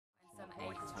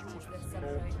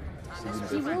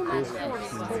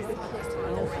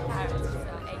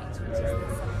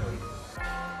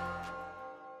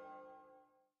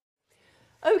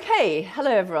Okay,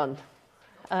 hello everyone.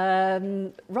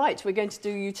 Right, we're going to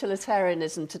do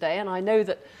utilitarianism today, and I know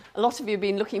that a lot of you have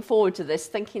been looking forward to this,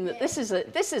 thinking that this is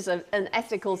an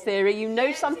ethical theory you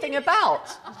know something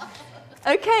about.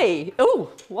 Okay,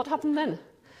 oh, what happened then?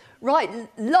 Right,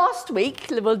 last week,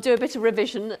 we'll do a bit of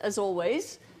revision as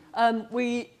always.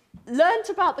 We learnt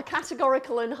about the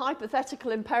categorical and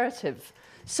hypothetical imperative.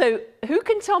 So who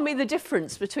can tell me the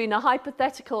difference between a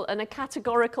hypothetical and a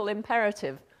categorical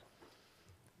imperative?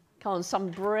 Come on, some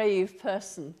brave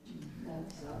person.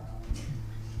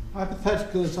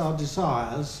 Hypothetical is our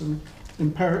desires, and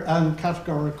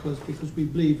categorical is because we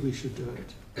believe we should do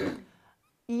it.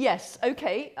 Yes,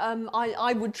 okay.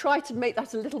 I would try to make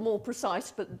that a little more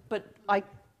precise, but I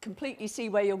completely see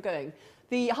where you're going.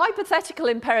 The hypothetical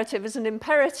imperative is an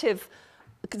imperative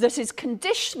that is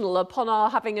conditional upon our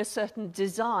having a certain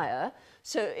desire.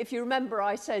 So if you remember,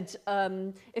 I said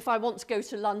if I want to go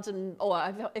to London,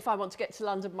 or if I want to get to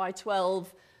London by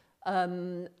 12,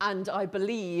 and I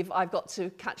believe I've got to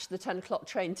catch the 10 o'clock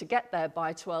train to get there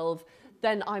by 12,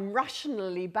 then I'm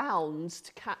rationally bound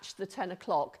to catch the 10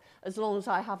 o'clock as long as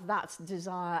I have that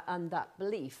desire and that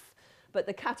belief. But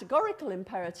the categorical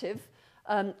imperative,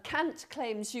 Kant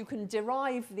claims you can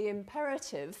derive the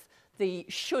imperative, the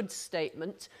should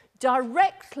statement,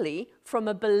 directly from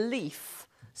a belief.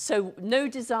 So no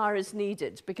desire is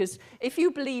needed, because if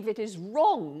you believe it is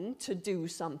wrong to do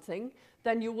something,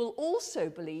 then you will also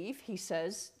believe, he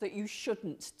says, that you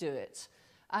shouldn't do it.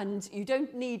 And you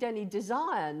don't need any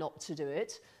desire not to do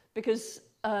it, because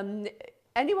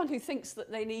anyone who thinks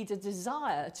that they need a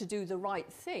desire to do the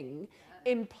right thing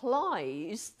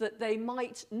implies that they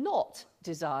might not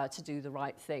desire to do the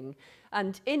right thing.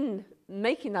 And in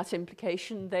making that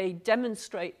implication, they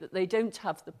demonstrate that they don't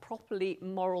have the properly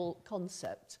moral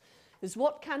concept. Because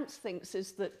what Kant thinks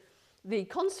is that the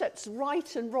concepts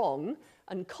right and wrong,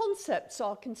 and concepts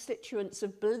are constituents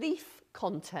of belief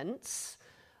contents,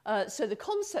 so the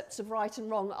concepts of right and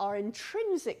wrong are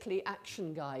intrinsically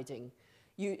action guiding.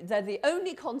 They're the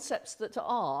only concepts that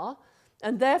are,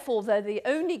 and therefore they're the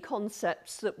only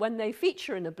concepts that when they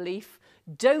feature in a belief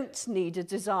don't need a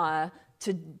desire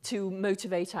to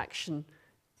motivate action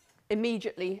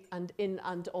immediately and in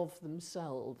and of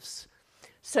themselves.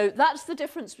 So that's the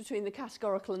difference between the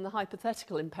categorical and the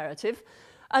hypothetical imperative.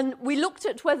 And we looked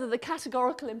at whether the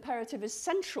categorical imperative is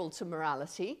central to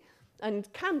morality.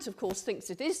 And Kant, of course, thinks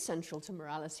it is central to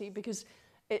morality because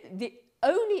the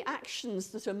only actions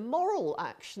that are moral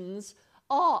actions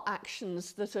are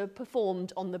actions that are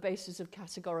performed on the basis of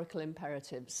categorical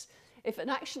imperatives. If an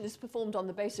action is performed on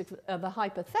the basis of a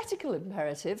hypothetical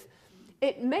imperative,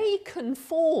 it may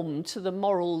conform to the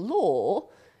moral law.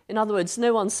 In other words,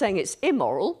 no one's saying it's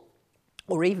immoral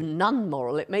or even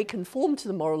non-moral. It may conform to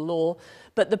the moral law,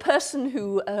 but the person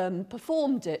who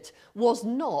performed it was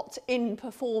not, in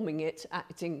performing it,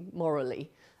 acting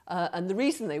morally. And the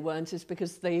reason they weren't is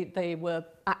because they were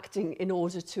acting in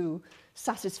order to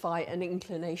satisfy an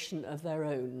inclination of their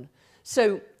own.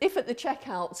 So if at the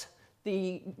checkout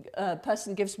the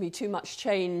person gives me too much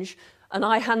change and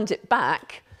I hand it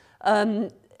back,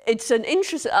 it's an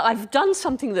interest. I've done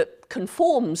something that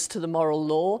conforms to the moral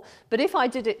law, but if I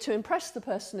did it to impress the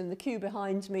person in the queue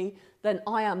behind me, then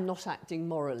I am not acting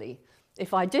morally.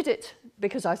 If I did it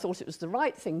because I thought it was the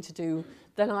right thing to do,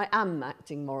 then I am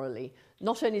acting morally.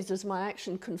 Not only does my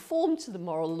action conform to the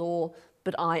moral law,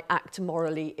 but I act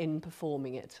morally in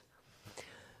performing it.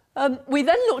 We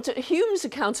then looked at Hume's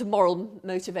account of moral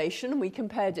motivation, and we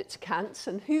compared it to Kant's.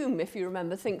 And Hume, if you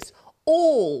remember, thinks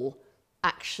all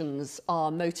actions are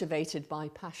motivated by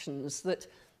passions, that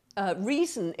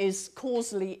reason is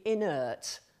causally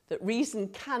inert, that reason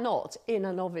cannot, in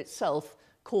and of itself,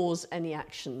 cause any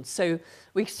action. So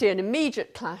we see an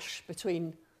immediate clash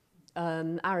between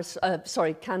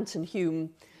Kant and Hume,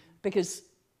 because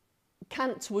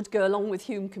Kant would go along with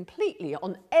Hume completely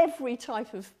on every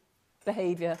type of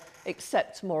behaviour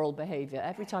except moral behaviour,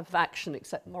 every type of action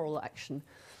except moral action.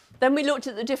 Then we looked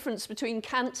at the difference between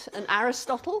Kant and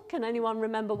Aristotle. Can anyone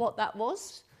remember what that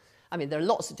was? I mean, there are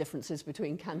lots of differences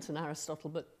between Kant and Aristotle,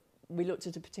 but we looked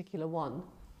at a particular one.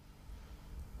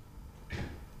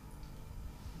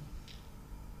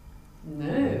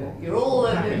 No, you're all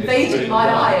invading my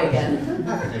eye again.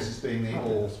 Happiness as being the,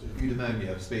 or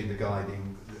eudaimonia as being the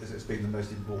guiding, as it's being the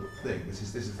most important thing. This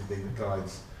is the thing that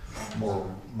guides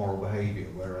moral behaviour,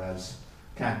 whereas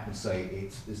Kant would say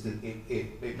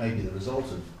it may be the result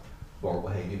of moral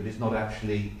behaviour, but it's not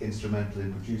actually instrumental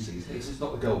in producing. It's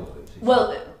not the goal of it.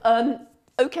 Well,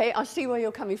 Okay, I see where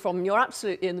you're coming from. You're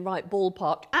absolutely in the right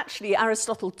ballpark. Actually,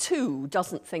 Aristotle too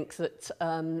doesn't think that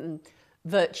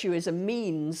virtue is a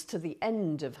means to the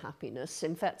end of happiness.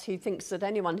 In fact, he thinks that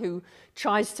anyone who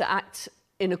tries to act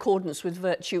in accordance with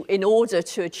virtue in order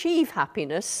to achieve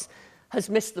happiness has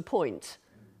missed the point.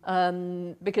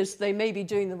 Because they may be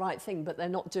doing the right thing, but they're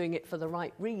not doing it for the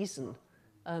right reason.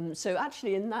 So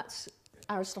actually, in that,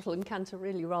 Aristotle and Kant are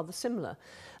really rather similar.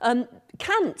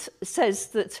 Kant says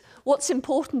that what's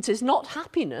important is not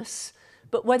happiness,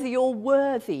 but whether you're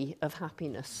worthy of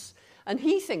happiness. And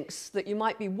he thinks that you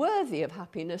might be worthy of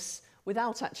happiness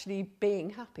without actually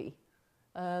being happy.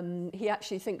 He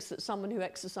actually thinks that someone who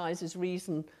exercises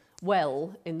reason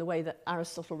well in the way that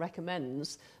Aristotle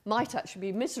recommends might actually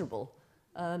be miserable.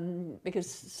 Because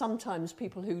sometimes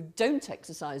people who don't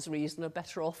exercise reason are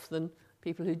better off than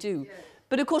people who do. Yeah.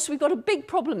 But of course, we've got a big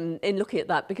problem in looking at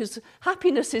that, because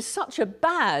happiness is such a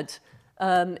bad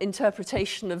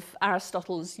interpretation of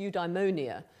Aristotle's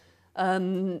eudaimonia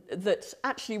that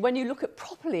actually, when you look at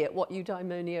properly at what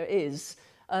eudaimonia is,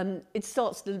 it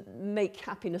starts to make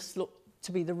happiness look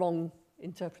to be the wrong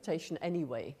interpretation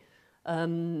anyway.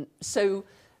 So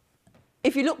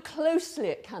if you look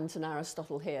closely at Kant and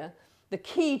Aristotle here, the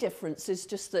key difference is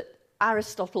just that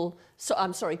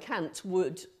Kant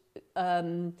would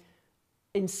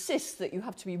insist that you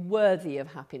have to be worthy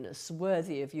of happiness,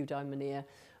 worthy of eudaimonia.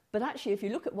 But actually, if you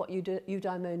look at what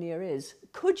eudaimonia is,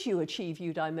 could you achieve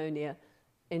eudaimonia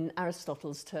in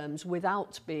Aristotle's terms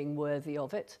without being worthy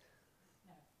of it?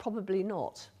 No. Probably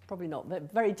not. Probably not.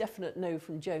 Very definite no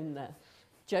from Joan there.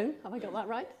 Joan, have I got that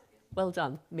right? Well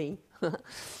done, me.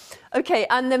 Okay,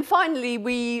 and then finally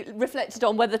we reflected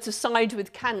on whether to side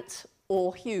with Kant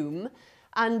or Hume,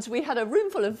 and we had a room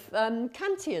full of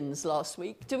Kantians last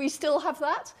week. Do we still have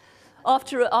that?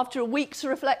 After a week's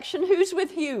reflection, who's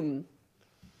with Hume?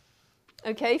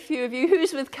 Okay, few of you.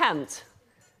 Who's with Kant?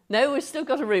 No, we've still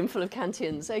got a room full of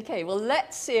Kantians. Okay, well,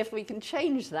 let's see if we can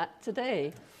change that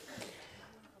today.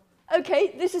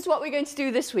 Okay, this is what we're going to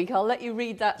do this week. I'll let you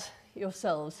read that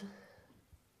yourselves.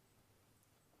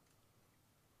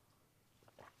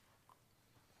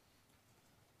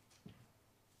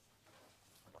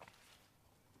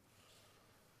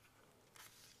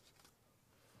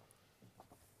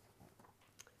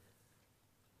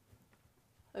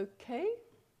 Okay.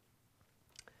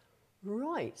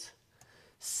 Right.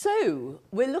 So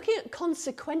we're looking at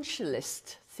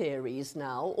consequentialist theories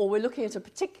now, or we're looking at a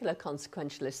particular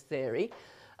consequentialist theory.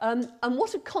 And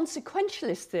what a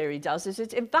consequentialist theory does is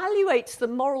it evaluates the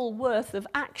moral worth of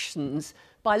actions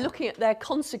by looking at their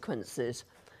consequences.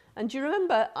 And do you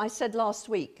remember I said last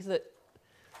week that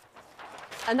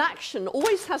an action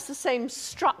always has the same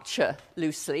structure,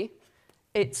 loosely.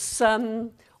 It's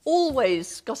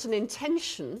always got an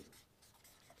intention.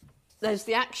 There's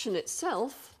the action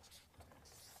itself,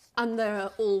 and there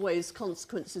are always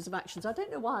consequences of actions. I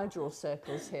don't know why I draw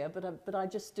circles here, but I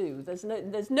just do.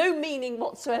 There's no meaning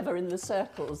whatsoever in the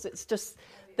circles. It's just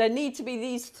there need to be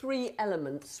these three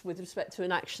elements with respect to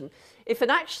an action. If an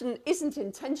action isn't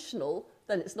intentional,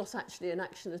 then it's not actually an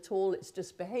action at all. It's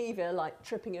just behaviour, like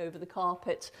tripping over the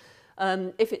carpet.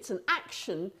 If it's an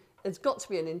action, there's got to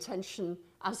be an intention,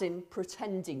 as in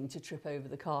pretending to trip over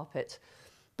the carpet.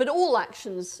 But all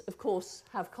actions, of course,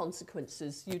 have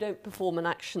consequences. You don't perform an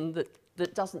action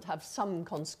that doesn't have some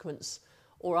consequence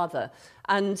or other.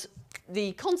 And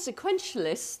the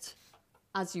consequentialist,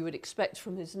 as you would expect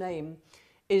from his name,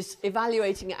 is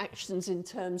evaluating actions in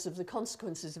terms of the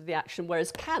consequences of the action,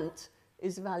 whereas Kant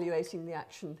is evaluating the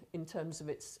action in terms of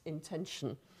its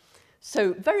intention.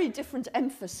 So very different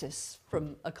emphasis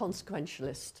from a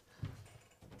consequentialist.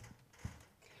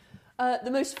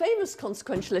 The most famous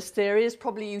consequentialist theory is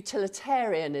probably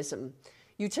utilitarianism.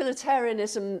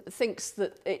 Utilitarianism thinks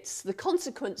that it's the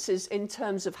consequences in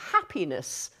terms of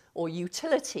happiness or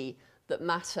utility that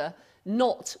matter,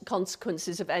 not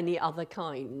consequences of any other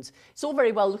kind. It's all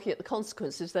very well looking at the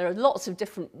consequences. There are lots of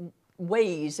different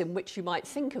ways in which you might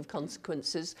think of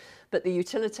consequences, but the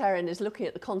utilitarian is looking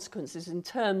at the consequences in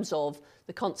terms of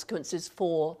the consequences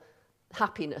for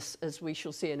happiness, as we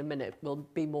shall see in a minute. We'll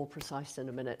be more precise in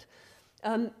a minute.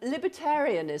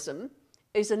 Libertarianism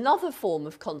is another form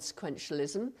of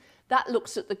consequentialism that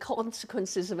looks at the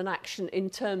consequences of an action in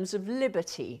terms of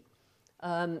liberty.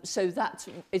 So that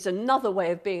is another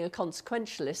way of being a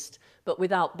consequentialist, but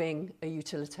without being a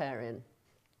utilitarian.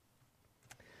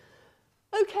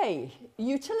 Okay,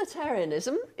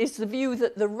 utilitarianism is the view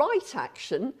that the right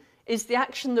action is the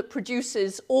action that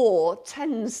produces or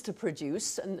tends to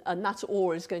produce, and that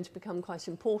or is going to become quite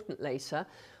important later,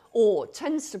 or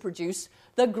tends to produce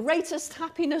the greatest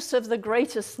happiness of the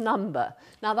greatest number.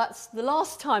 Now that's the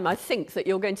last time I think that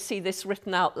you're going to see this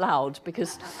written out loud,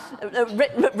 because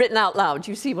written out loud,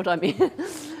 you see what I mean?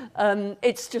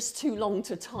 It's just too long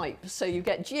to type, so you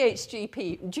get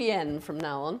GN from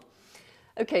now on.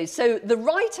 Okay, so the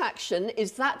right action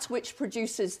is that which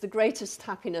produces the greatest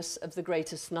happiness of the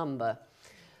greatest number.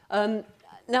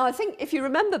 Now, I think if you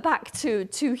remember back to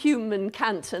Hume and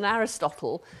Kant and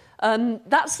Aristotle,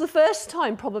 that's the first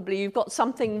time probably you've got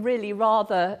something really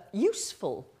rather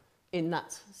useful in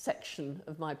that section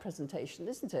of my presentation,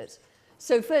 isn't it?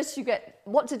 So first you get,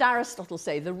 what did Aristotle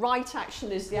say? The right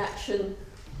action is the action...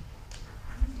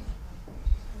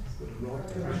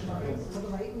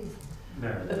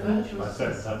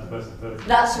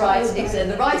 That's right,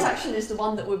 exactly. The right action is the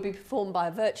one that would be performed by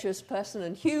a virtuous person,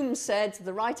 and Hume said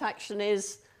the right action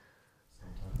is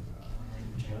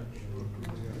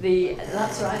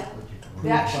that's right, the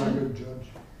action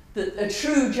that a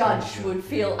true judge would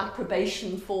feel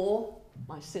approbation for.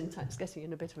 My syntax getting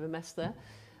in a bit of a mess there.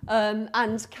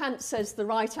 And Kant says the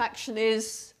right action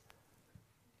is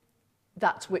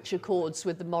that which accords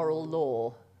with the moral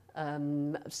law.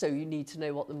 So you need to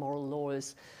know what the moral law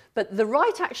is. But the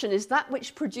right action is that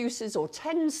which produces or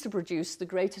tends to produce the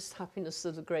greatest happiness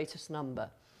of the greatest number.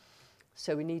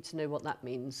 So we need to know what that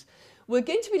means. We're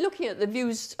going to be looking at the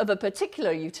views of a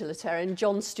particular utilitarian,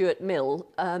 John Stuart Mill,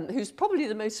 who's probably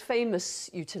the most famous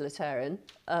utilitarian.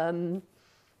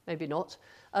 Maybe not.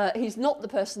 He's not the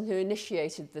person who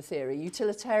initiated the theory.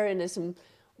 Utilitarianism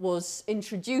was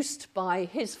introduced by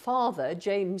his father,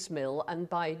 James Mill, and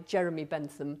by Jeremy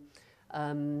Bentham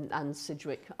and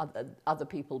Sidgwick, other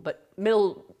people. But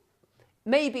Mill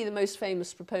may be the most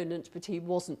famous proponent, but he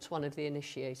wasn't one of the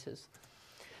initiators.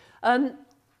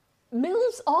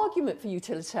 Mill's argument for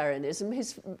utilitarianism,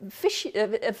 his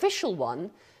official one,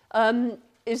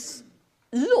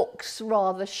 looks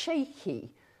rather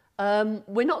shaky.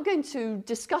 We're not going to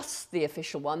discuss the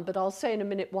official one, but I'll say in a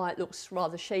minute why it looks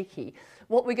rather shaky.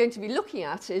 What we're going to be looking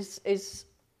at is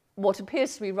what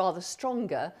appears to be rather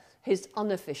stronger, his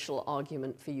unofficial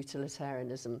argument for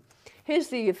utilitarianism. Here's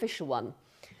the official one.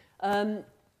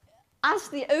 As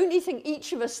the only thing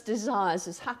each of us desires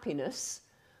is happiness,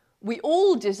 we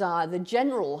all desire the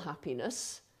general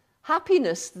happiness.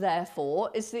 Happiness, therefore,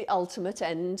 is the ultimate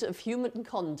end of human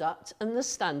conduct and the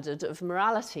standard of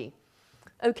morality.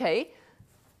 Okay,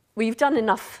 we've done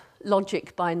enough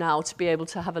logic by now to be able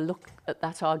to have a look at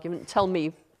that argument. Tell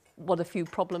me what a few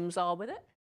problems are with it.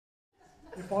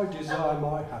 If I desire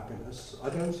my happiness, I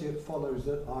don't see it follows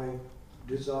that I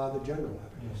desire the general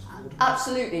happiness.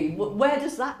 Absolutely. Where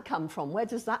does that come from? Where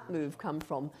does that move come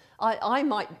from? I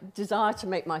might desire to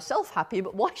make myself happy,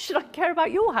 but why should I care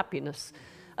about your happiness?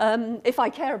 If I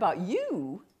care about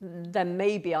you, then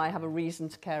maybe I have a reason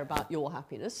to care about your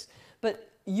happiness. But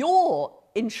your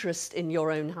interest in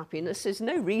your own happiness is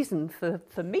no reason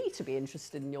for me to be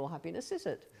interested in your happiness, is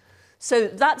it? So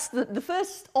that's the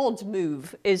first odd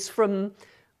move is from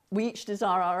we each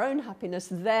desire our own happiness,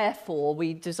 therefore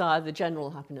we desire the general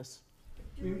happiness.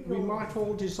 We might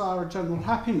all desire a general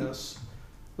happiness,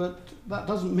 but that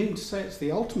doesn't mean to say it's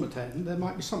the ultimate end. There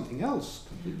might be something else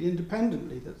completely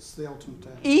independently that's the ultimate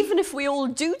end. Even if we all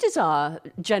do desire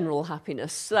general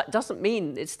happiness, that doesn't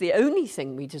mean it's the only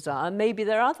thing we desire. Maybe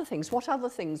there are other things. What other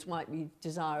things might we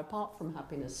desire apart from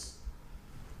happiness?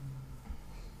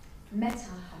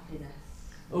 Meta-happiness.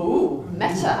 Oh,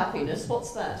 meta-happiness.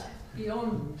 What's that?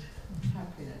 Beyond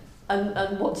happiness.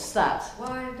 And what's that? Well,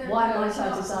 I don't know. Why might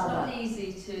I desire It's not that?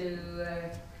 easy to...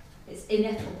 it's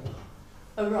ineffable.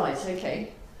 Oh, right,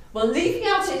 okay. Well, leaving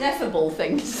out ineffable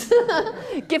things,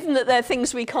 given that they're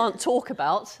things we can't talk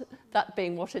about, that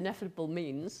being what ineffable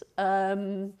means,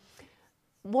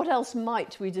 what else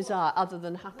might we desire other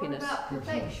than happiness? What about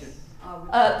perfection?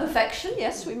 Perfection,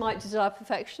 yes, we might desire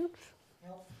perfection.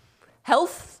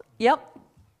 Health, yep.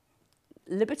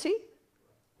 Liberty?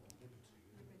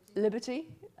 Liberty,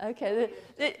 okay.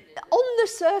 On the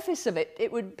surface of it,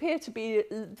 it would appear to be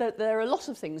that there are a lot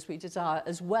of things we desire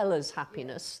as well as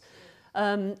happiness.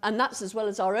 And that's as well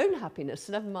as our own happiness,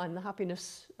 never mind the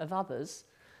happiness of others,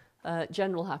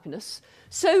 general happiness.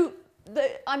 So,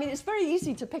 I mean, it's very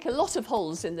easy to pick a lot of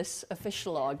holes in this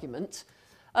official argument.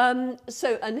 And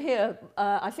here,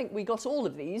 I think we got all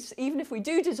of these. Even if we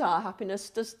do desire happiness,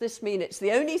 does this mean it's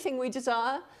the only thing we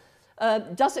desire?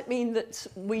 Does it mean that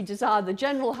we desire the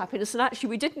general happiness? And actually,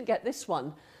 we didn't get this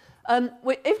one.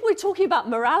 If we're talking about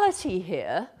morality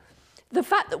here, the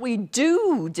fact that we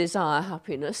do desire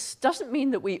happiness doesn't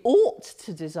mean that we ought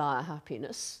to desire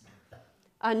happiness.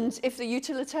 And if the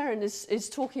utilitarian is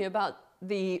talking about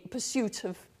the pursuit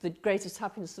of the greatest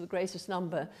happiness to the greatest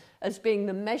number as being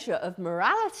the measure of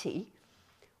morality,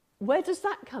 where does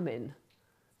that come in?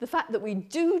 The fact that we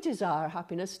do desire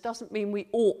happiness doesn't mean we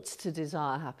ought to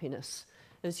desire happiness.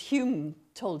 As Hume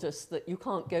told us that you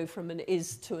can't go from an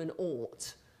is to an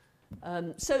ought.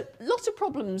 So lots of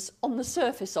problems on the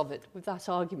surface of it with that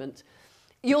argument.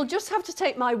 You'll just have to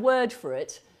take my word for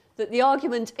it that the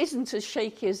argument isn't as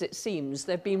shaky as it seems.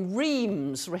 There have been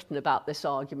reams written about this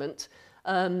argument,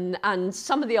 and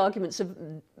some of the arguments are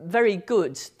very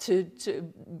good to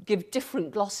give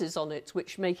different glosses on it,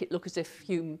 which make it look as if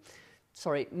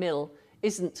Mill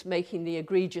isn't making the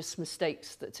egregious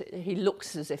mistakes that he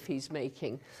looks as if he's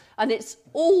making. And it's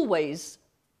always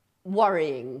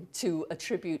worrying to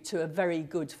attribute to a very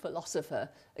good philosopher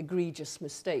egregious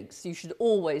mistakes. You should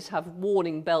always have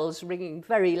warning bells ringing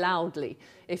very loudly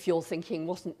if you're thinking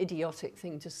what an idiotic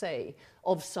thing to say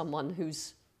of someone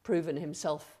who's proven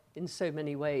himself in so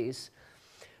many ways.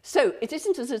 So it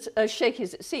isn't as shaky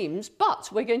as it seems, but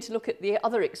we're going to look at the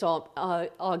other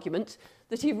argument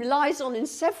that he relies on in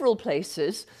several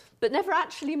places, but never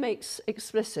actually makes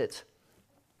explicit.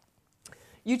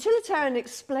 Utilitarian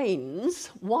explains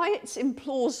why it's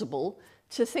implausible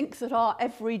to think that our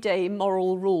everyday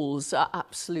moral rules are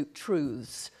absolute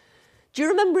truths. Do you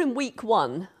remember in week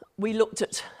 1, we looked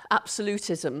at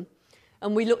absolutism,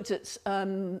 and we looked at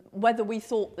whether we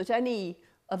thought that any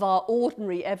of our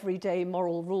ordinary everyday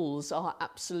moral rules are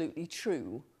absolutely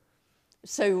true.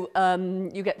 So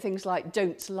you get things like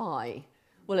don't lie.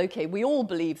 Well, okay, we all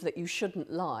believe that you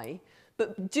shouldn't lie,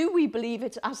 but do we believe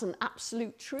it as an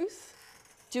absolute truth?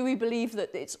 Do we believe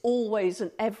that it's always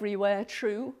and everywhere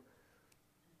true?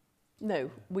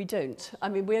 No, we don't. I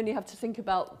mean, we only have to think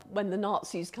about when the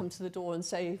Nazis come to the door and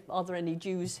say, are there any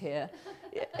Jews here?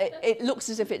 It looks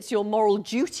as if it's your moral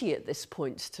duty at this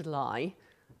point to lie,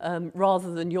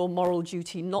 rather than your moral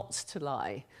duty not to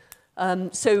lie.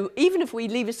 So even if we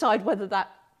leave aside whether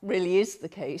that really is the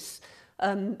case,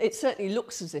 it certainly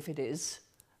looks as if it is.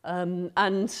 And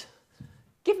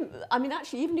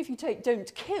actually, even if you take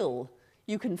don't kill,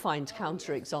 you can find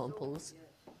counterexamples.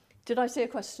 Did I see a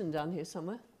question down here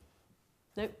somewhere?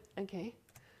 No? Okay.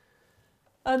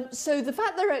 So the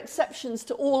fact there are exceptions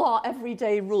to all our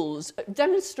everyday rules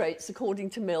demonstrates, according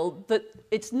to Mill, that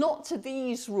it's not to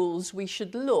these rules we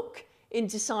should look in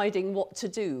deciding what to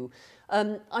do.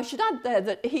 I should add there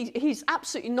that he's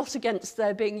absolutely not against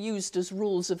their being used as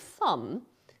rules of thumb.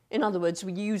 In other words,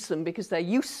 we use them because they're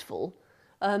useful,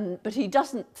 but he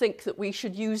doesn't think that we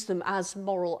should use them as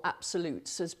moral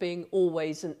absolutes, as being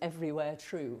always and everywhere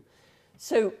true.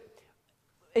 So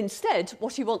instead,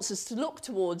 what he wants us to look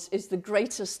towards is the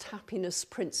greatest happiness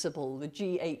principle, the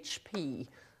GHP.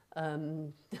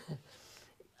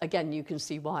 Again, you can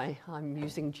see why I'm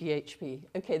using GHP.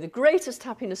 Okay, the greatest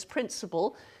happiness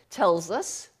principle tells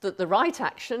us that the right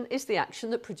action is the action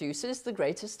that produces the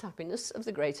greatest happiness of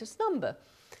the greatest number.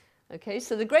 Okay,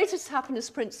 so the greatest happiness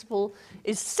principle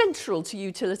is central to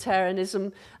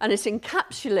utilitarianism, and it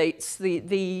encapsulates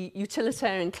the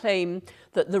utilitarian claim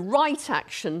that the right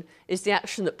action is the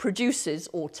action that produces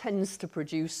or tends to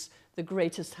produce the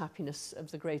greatest happiness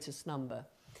of the greatest number.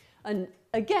 And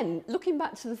again, looking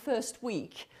back to the first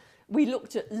week, we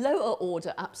looked at lower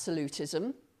order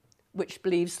absolutism, which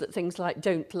believes that things like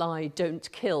don't lie,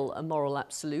 don't kill are moral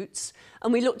absolutes.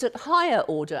 And we looked at higher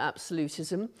order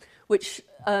absolutism, which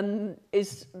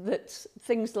is that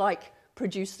things like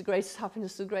produce the greatest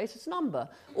happiness of the greatest number,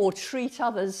 or treat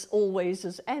others always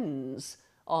as ends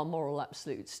are moral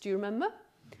absolutes. Do you remember?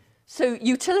 So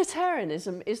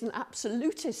utilitarianism is an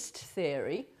absolutist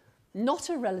theory, not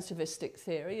a relativistic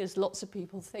theory, as lots of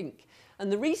people think.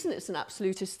 And the reason it's an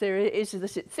absolutist theory is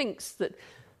that it thinks that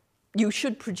you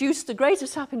should produce the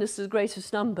greatest happiness of the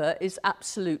greatest number is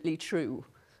absolutely true.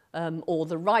 Or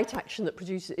the right action that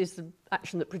produces the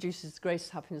action that produces the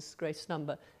greatest happiness of the greatest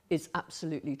number is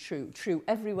absolutely true. True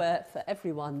everywhere, for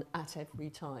everyone, at every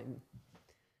time.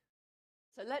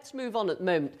 So let's move on at the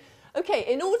moment. Okay,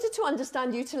 in order to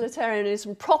understand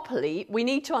utilitarianism properly, we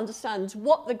need to understand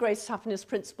what the greatest happiness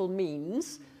principle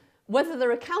means, whether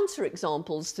there are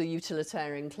counterexamples to the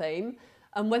utilitarian claim,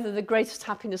 and whether the greatest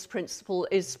happiness principle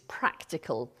is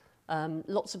practical.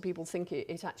 Lots of people think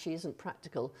it actually isn't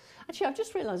practical. Actually, I've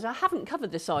just realised I haven't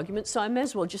covered this argument, so I may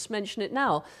as well just mention it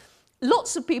now.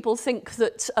 Lots of people think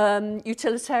that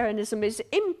utilitarianism is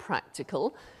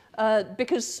impractical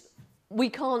because we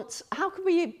can't... How can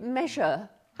we measure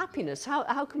happiness?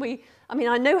 How can we... I mean,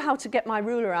 I know how to get my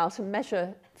ruler out and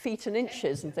measure feet and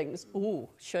inches and things. Ooh,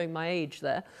 showing my age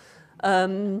there.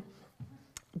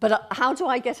 But how do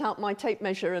I get out my tape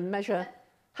measure and measure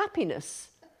happiness?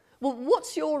 Well,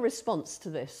 what's your response to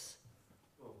this?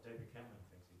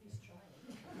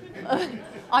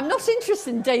 I'm not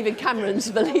interested in David Cameron's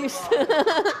beliefs. No,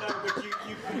 but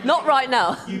you can Not right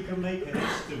now. You can make an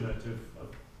estimate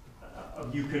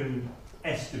you can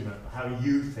estimate how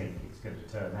you think it's going to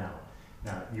turn out.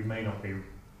 Now, you may not be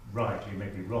right, you may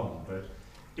be wrong, but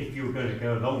if you were going to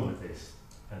go along with this,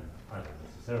 and I don't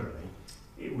necessarily,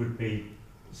 it would be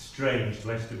strange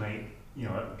to estimate,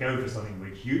 go for something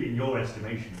which you, in your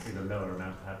estimation, is a lower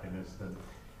amount of happiness than.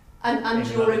 And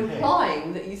you're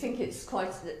implying that you think it's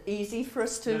quite easy for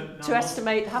us to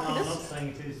estimate happiness? No, I'm not saying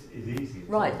it is easy.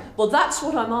 Right. Well, that's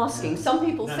what I'm asking. No. Some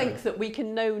people No. think that we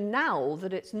can know now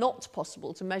that it's not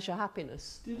possible to measure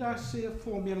happiness. Did I see a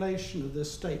formulation of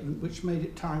this statement which made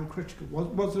it time critical?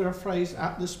 Was there a phrase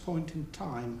 "at this point in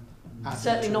time"?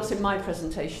 Certainly not in my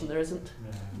presentation, there isn't.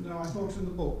 No, I thought in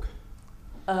the book.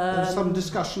 There was some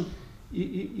discussion.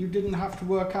 You didn't have to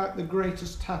work out the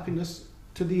greatest happiness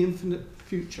to the infinite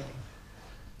future.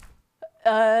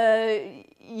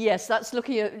 Yes, that's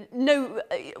looking at... No,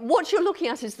 what you're looking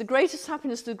at is the greatest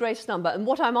happiness to the greatest number, and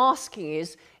what I'm asking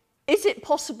is it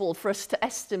possible for us to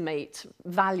estimate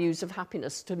values of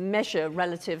happiness, to measure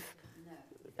relative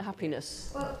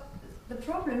happiness? Well, the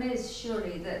problem is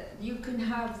surely that you can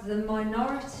have the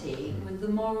minority with the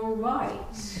moral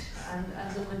right, and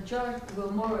the majority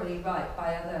were morally right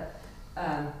by other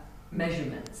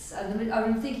measurements. And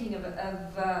I'm thinking of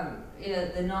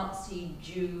the Nazi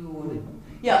Jew. Or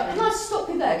Yeah, can I stop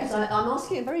you there? Because I'm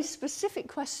asking a very specific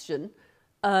question,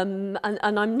 and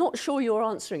I'm not sure you're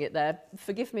answering it there.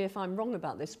 Forgive me if I'm wrong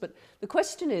about this, but the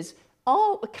question is,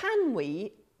 can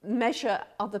we measure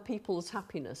other people's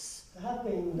happiness? There have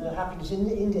been happiness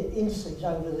indices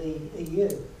over the EU.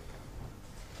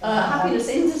 Happiness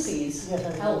indices? Yes,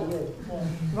 over Help. the EU. Yeah.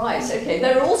 Right, okay.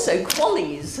 There are also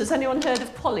QALYs. Has anyone heard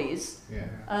of QALYs?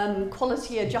 Yeah.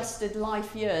 Quality Adjusted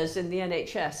Life Years in the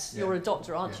NHS. Yeah. You're a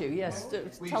doctor, aren't Yeah. you? Yes.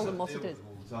 We Tell used them to what deal it with is. them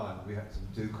all the time. We had to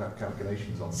do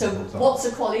calculations on So them all the time. what's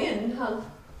a QALY and how?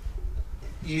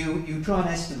 You try and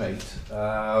estimate,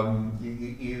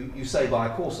 you say by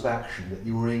a course of action that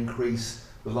you will increase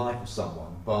the life of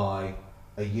someone by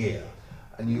a year.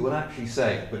 And you will actually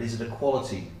say, but is it a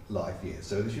quality life year?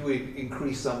 So if you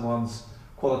increase someone's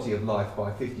quality of life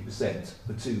by 50%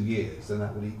 for 2 years, then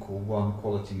that would equal 1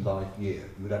 quality life year.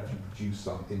 You would actually produce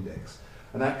some index.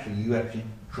 And actually, you actually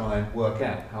try and work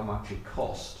out how much it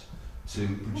costs to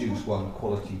produce 1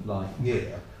 quality life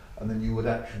year. And then you would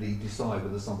actually decide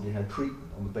whether somebody had treatment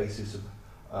on the basis of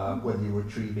whether you were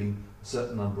achieving a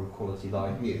certain number of quality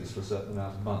life years for a certain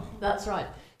amount of money. That's right.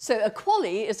 So a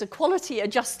QALY is a quality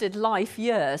adjusted life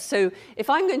year. So if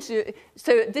I'm going to,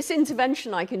 so this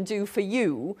intervention I can do for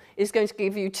you is going to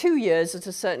give you 2 years at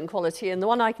a certain quality, and the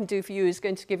one I can do for you is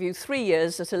going to give you 3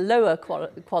 years at a lower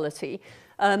quality.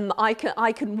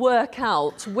 I can work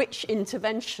out which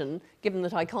intervention, given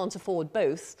that I can't afford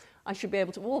both, I should be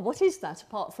able to, well, what is that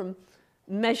apart from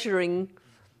measuring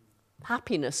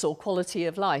happiness or quality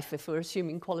of life, if we're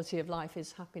assuming quality of life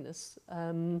is happiness.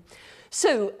 There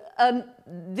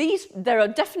are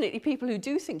definitely people who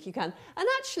do think you can. And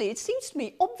actually, it seems to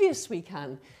me obvious we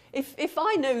can. If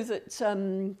I know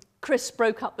that Chris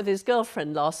broke up with his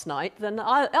girlfriend last night, then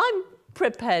I'm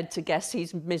prepared to guess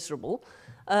he's miserable.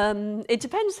 It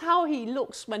depends how he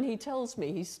looks when he tells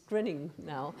me. He's grinning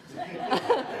now.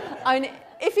 I mean,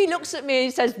 if he looks at me and he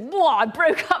says, "Whoa, I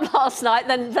broke up last night,"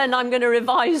 then I'm going to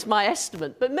revise my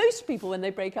estimate. But most people, when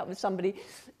they break up with somebody,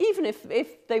 even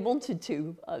if they wanted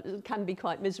to, can be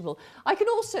quite miserable. I can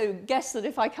also guess that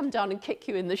if I come down and kick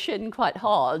you in the shin quite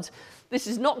hard, this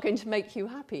is not going to make you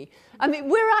happy. I mean,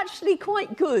 we're actually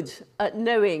quite good at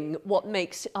knowing what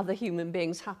makes other human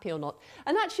beings happy or not.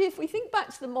 And actually, if we think back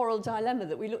to the moral dilemma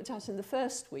that we looked at in the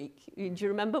first week, do you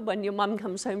remember when your mum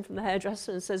comes home from the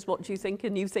hairdresser and says, "What do you think?"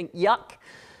 and you think, "Yuck."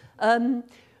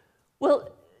 Well,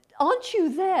 aren't you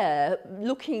there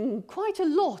looking quite a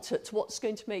lot at what's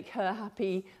going to make her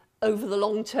happy over the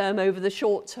long term, over the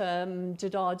short term,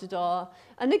 da-da.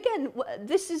 And again,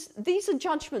 these are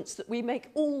judgments that we make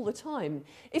all the time.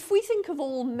 If we think of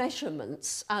all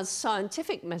measurements as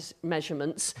scientific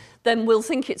measurements, then we'll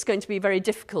think it's going to be very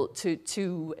difficult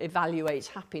to evaluate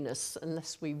happiness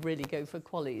unless we really go for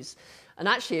QALYs. And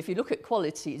actually, if you look at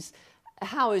qualities,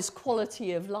 how is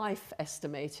quality of life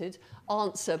estimated?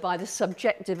 Answer by the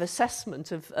subjective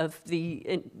assessment of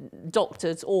the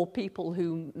doctors or people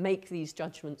who make these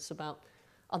judgments about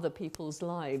other people's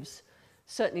lives.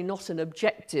 Certainly not an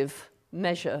objective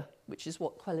measure, which is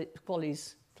what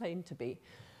QALYs claim to be.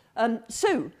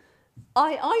 So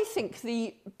I think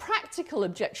the practical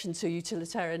objection to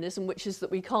utilitarianism, which is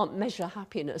that we can't measure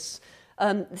happiness,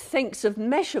 thinks of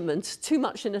measurement too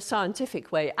much in a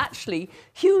scientific way. Actually,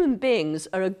 human beings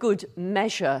are a good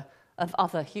measure of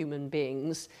other human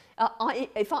beings.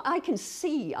 If I can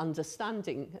see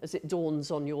understanding as it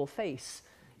dawns on your face.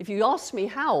 If you ask me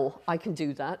how I can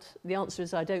do that, the answer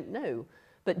is I don't know.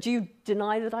 But do you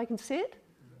deny that I can see it?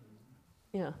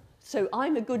 Yeah. So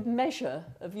I'm a good measure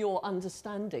of your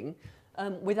understanding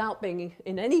without being,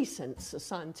 in any sense, a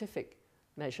scientific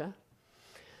measure.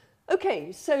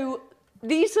 Okay, so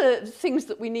these are things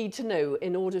that we need to know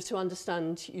in order to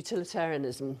understand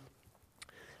utilitarianism.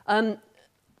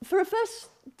 For a first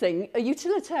thing, a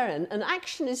utilitarian, an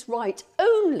action is right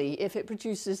only if it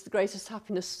produces the greatest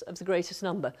happiness of the greatest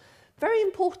number. Very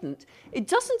important. It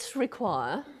doesn't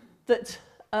require that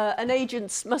an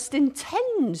agent must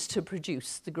intend to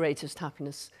produce the greatest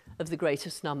happiness of the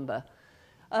greatest number.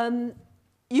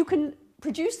 You can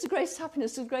produce the greatest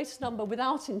happiness of the greatest number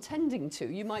without intending to.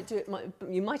 You might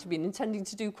have been intending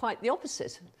to do quite the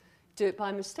opposite, do it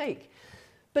by mistake.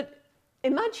 But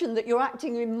imagine that you're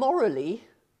acting immorally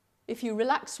if you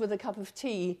relax with a cup of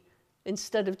tea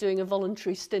instead of doing a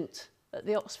voluntary stint at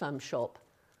the Oxfam shop.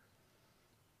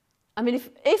 I mean,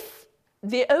 if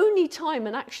the only time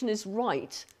an action is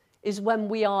right is when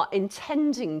we are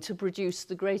intending to produce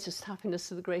the greatest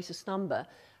happiness of the greatest number,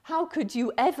 how could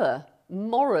you ever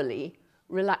morally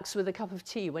relax with a cup of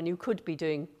tea when you could be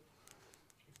doing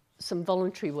some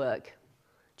voluntary work?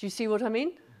 Do you see what I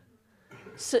mean?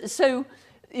 So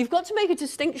you've got to make a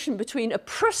distinction between a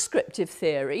prescriptive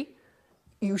theory,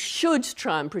 you should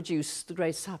try and produce the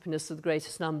greatest happiness of the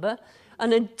greatest number,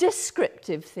 and a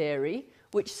descriptive theory,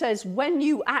 which says when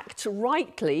you act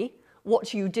rightly,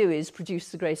 what you do is produce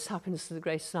the greatest happiness of the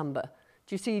greatest number.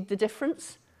 Do you see the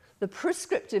difference? The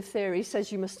prescriptive theory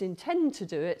says you must intend to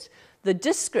do it. The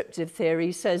descriptive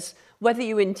theory says whether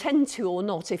you intend to or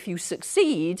not, if you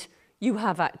succeed, you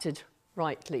have acted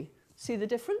rightly. See the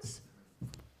difference?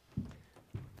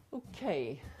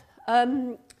 Okay.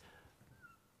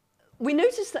 We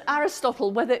noticed that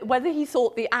Aristotle, whether he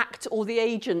thought the act or the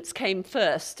agent came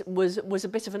first, was a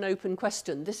bit of an open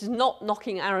question. This is not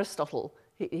knocking Aristotle.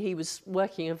 He was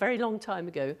working a very long time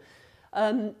ago.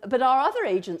 But our other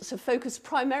agents have focused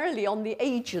primarily on the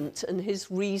agent and his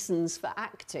reasons for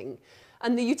acting.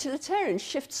 And the utilitarian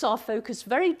shifts our focus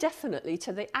very definitely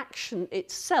to the action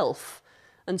itself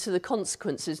and to the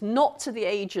consequences, not to the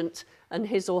agent and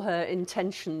his or her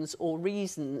intentions or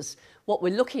reasons. What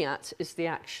we're looking at is the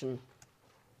action.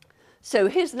 So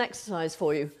here's an exercise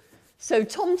for you. So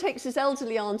Tom takes his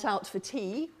elderly aunt out for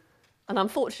tea, and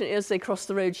unfortunately, as they cross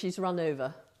the road, she's run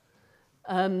over.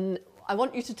 I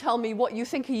want you to tell me what you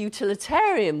think a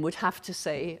utilitarian would have to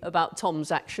say about Tom's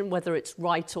action, whether it's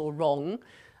right or wrong,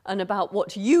 and about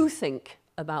what you think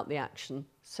about the action.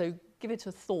 So give it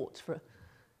a thought for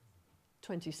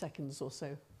 20 seconds or so.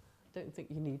 I don't think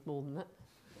you need more than that.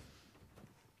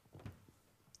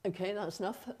 Okay, that's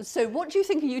enough. So what do you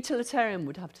think a utilitarian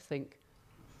would have to think?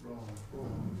 Wrong,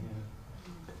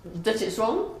 yeah. That it's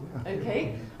wrong?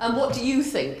 Okay. And what do you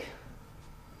think?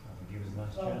 He was a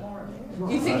nice chap.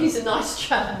 You think he's a nice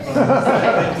chap?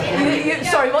 Okay.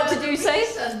 Sorry, what did you say?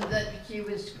 That she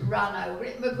was run over.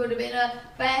 It could have been a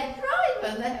bad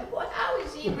driver. How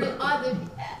is he either?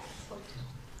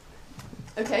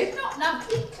 Okay. It's not enough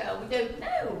detail. We don't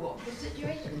know what the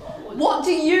situation was. What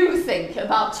do you think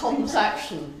about Tom's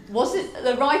action? Was it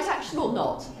the right action or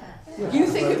not? Yeah. You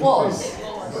think it was?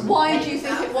 Why do you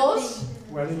think it was?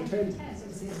 Well intended.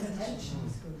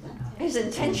 His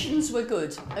intentions were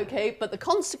good, okay, but the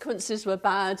consequences were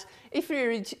bad. If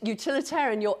you're a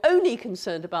utilitarian, you're only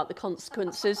concerned about the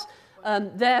consequences.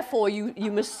 Therefore,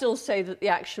 you must still say that the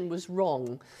action was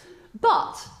wrong.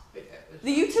 But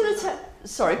the utilitarian...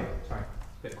 Sorry, a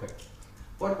bit quick.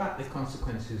 What about the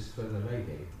consequences for the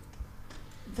lady?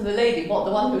 for the lady, what,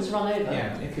 the one who was run over?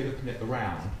 Yeah, if you're looking at the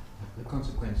round, the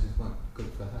consequences weren't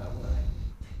good for her, were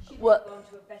they? Well,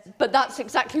 but that's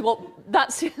exactly what,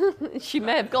 she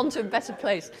may have gone to a better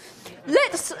place.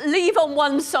 Let's leave on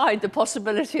one side the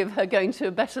possibility of her going to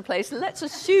a better place, and let's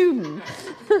assume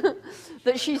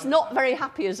that she's not very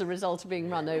happy as a result of being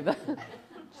run over.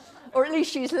 Or at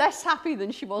least she's less happy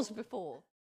than she was before.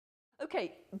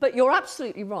 Okay, but you're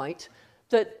absolutely right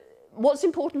that what's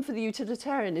important for the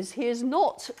utilitarian is he is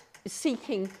not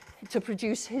seeking to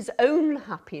produce his own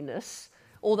happiness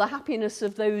or the happiness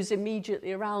of those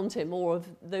immediately around him or of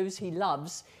those he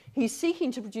loves. He's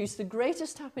seeking to produce the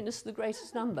greatest happiness of the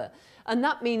greatest number. And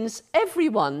that means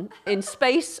everyone in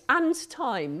space and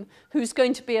time who's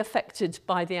going to be affected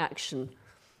by the action.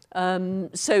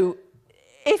 So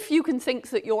if you can think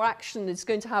that your action is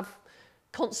going to have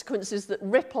consequences that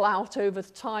ripple out over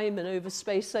time and over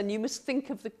space, then you must think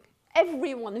of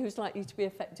everyone who's likely to be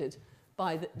affected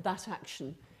by that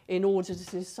action. in order to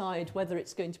decide whether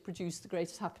it's going to produce the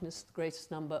greatest happiness, the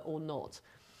greatest number or not.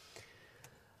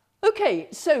 Okay,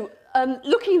 so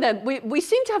looking then, we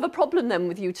seem to have a problem then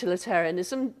with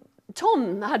utilitarianism.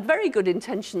 Tom had very good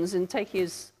intentions in taking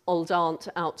his old aunt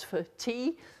out for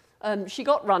tea. She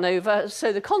got run over,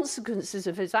 so the consequences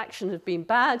of his action have been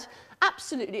bad,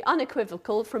 absolutely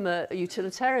unequivocal from a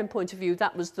utilitarian point of view.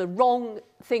 That was the wrong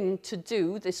thing to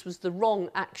do. This was the wrong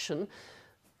action.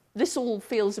 This all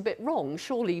feels a bit wrong.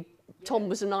 Surely Tom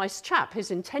was a nice chap.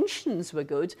 His intentions were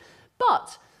good.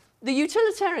 But the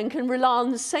utilitarian can rely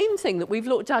on the same thing that we've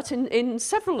looked at in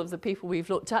several of the people we've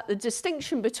looked at, the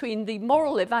distinction between the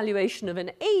moral evaluation of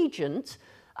an agent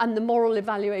and the moral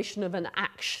evaluation of an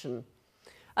action.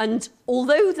 And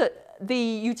although the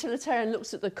utilitarian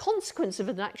looks at the consequence of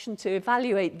an action to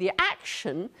evaluate the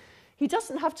action, he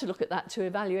doesn't have to look at that to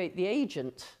evaluate the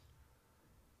agent,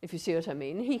 if you see what I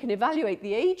mean. He can evaluate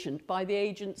the agent by the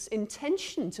agent's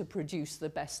intention to produce the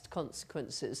best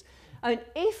consequences. I mean,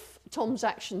 if Tom's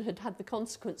action had had the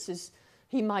consequences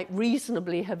he might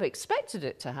reasonably have expected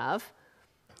it to have,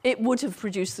 it would have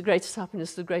produced the greatest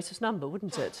happiness, the greatest number,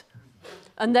 wouldn't it?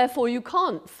 And therefore you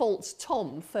can't fault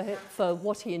Tom for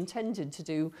what he intended to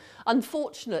do.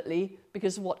 Unfortunately,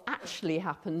 because of what actually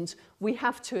happened, we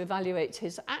have to evaluate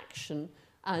his action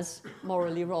as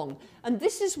morally wrong. And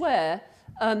this is where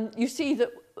you see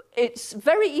that it's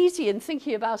very easy in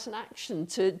thinking about an action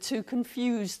to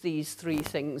confuse these three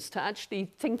things, to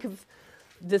actually think of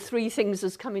the three things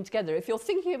as coming together. If you're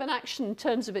thinking of an action in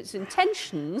terms of its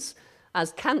intentions,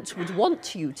 as Kant would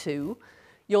want you to,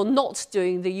 you're not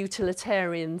doing the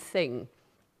utilitarian thing.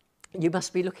 You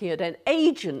must be looking at an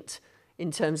agent in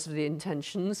terms of the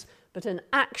intentions, but an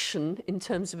action in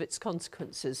terms of its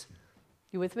consequences.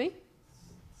 You with me?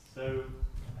 So,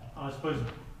 I suppose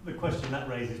the question that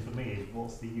raises for me is,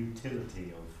 what's the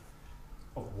utility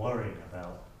of worrying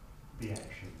about the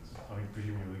actions? I mean,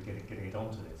 presumably we're getting it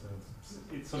onto it. So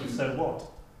it's sort of, so what?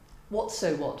 What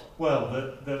so what? Well,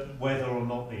 that whether or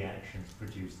not the actions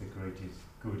produce the greatest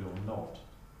good or not.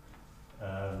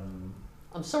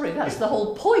 I'm sorry, that's the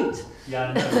whole point. Yeah,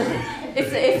 I know.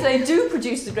 If they do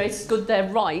produce the greatest good, they're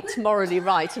right, morally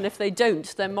right, and if they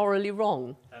don't, they're morally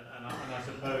wrong. And I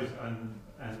suppose,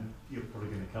 and you're probably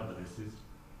going to cover this, it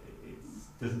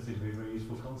doesn't seem to be a very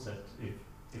useful concept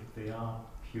if they are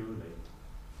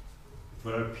if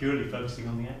we're purely focusing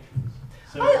on the actions.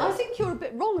 So I think you're a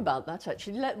bit wrong about that,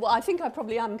 actually. Well, I think I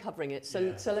probably am covering it,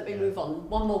 so let me move on.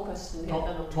 One more question here.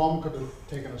 Tom could have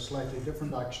taken a slightly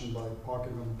different action by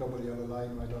parking on the double yellow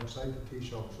line right outside the tea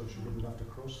shop so she wouldn't have to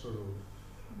cross the road.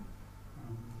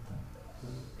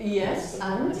 Yes,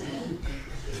 and?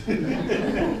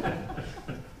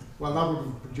 Well, that would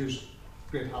have produced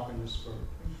great happiness for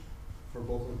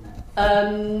both of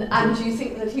them. And do you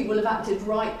think that he will have acted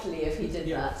rightly if he did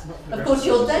that? Of course,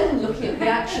 you're then looking at the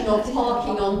action of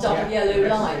parking on double yellow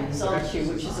lines, aren't you,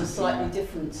 which is a slightly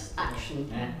different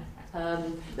action.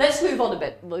 Let's move on a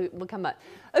bit. We'll come back.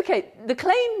 Okay, the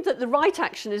claim that the right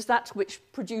action is that which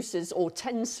produces or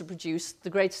tends to produce the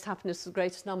greatest happiness, the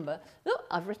greatest number. Oh,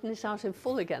 I've written it out in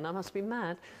full again. I must be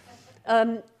mad.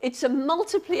 It's a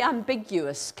multiply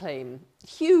ambiguous claim.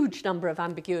 Huge number of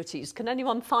ambiguities. Can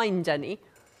anyone find any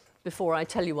before I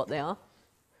tell you what they are?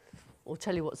 Or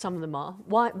tell you what some of them are?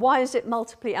 Why is it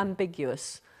multiply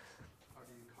ambiguous?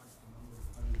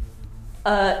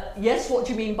 Yes, what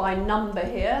do you mean by number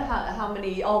here? How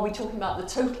many, are we talking about the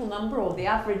total number or the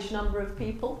average number of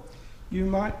people? You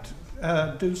might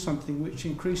do something which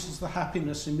increases the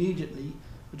happiness immediately,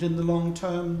 but in the long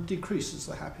term decreases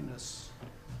the happiness.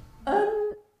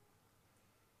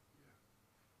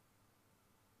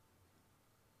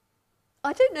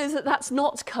 I don't know that that's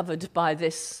not covered by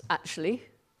this, actually.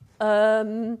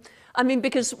 I mean,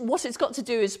 because what it's got to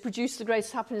do is produce the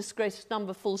greatest happiness, the greatest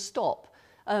number, full stop.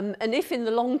 And if in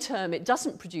the long term it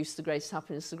doesn't produce the greatest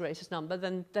happiness, the greatest number,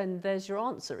 then there's your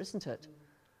answer, isn't it?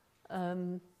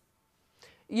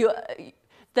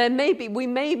 We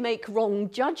may make wrong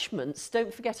judgments.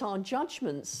 Don't forget our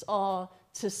judgments are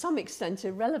to some extent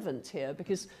irrelevant here,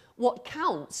 because what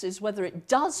counts is whether it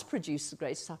does produce the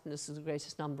greatest happiness or the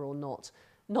greatest number or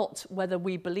not whether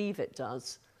we believe it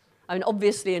does. I mean,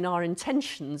 obviously in our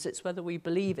intentions, it's whether we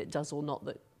believe it does or not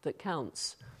that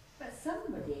counts. But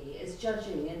somebody is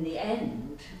judging in the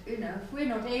end, you know, if we're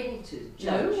not able to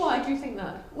judge. No, why do you think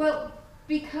that? Well,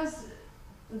 because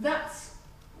that's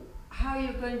how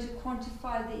you're going to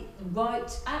quantify the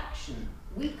right action.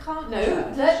 We can't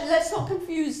judge. Let's not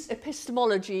confuse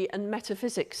epistemology and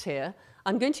metaphysics here.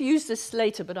 I'm going to use this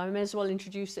later, but I may as well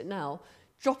introduce it now.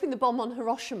 Dropping the bomb on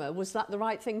Hiroshima, was that the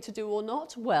right thing to do or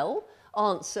not? Well,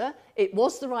 Answer, it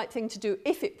was the right thing to do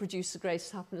if it produced the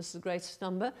greatest happiness of the greatest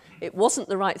number. It wasn't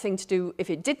the right thing to do if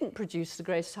it didn't produce the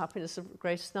greatest happiness of the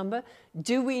greatest number.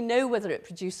 Do we know whether it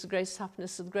produced the greatest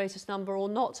happiness of the greatest number or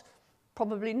not?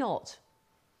 Probably not.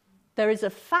 There is a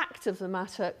fact of the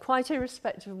matter, quite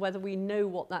irrespective of whether we know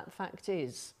what that fact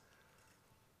is.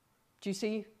 Do you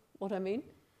see what I mean?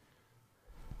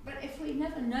 But if we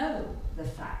never know the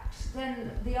facts,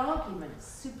 then the argument's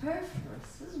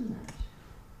superfluous, isn't it?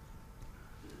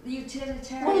 The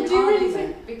utilitarian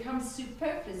argument becomes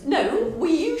superfluous. No,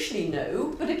 we usually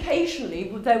know, but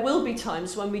occasionally there will be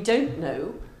times when we don't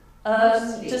know.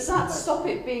 Does that stop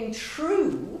it being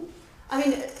true? I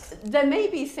mean, there may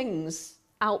be things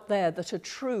out there that are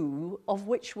true of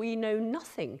which we know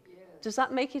nothing. Yeah. Does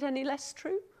that make it any less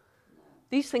true? No.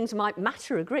 These things might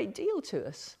matter a great deal to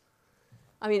us.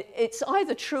 I mean, it's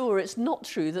either true or it's not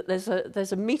true that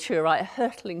there's a meteorite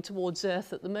hurtling towards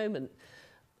Earth at the moment.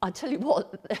 I tell you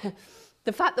what,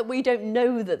 the fact that we don't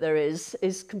know that there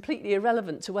is completely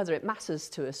irrelevant to whether it matters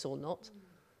to us or not.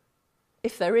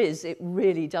 If there is, it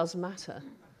really does matter.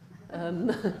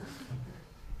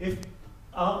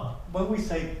 When we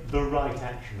say the right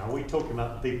action, are we talking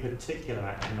about the particular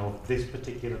action of this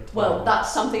particular time? Well,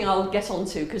 that's something I'll get on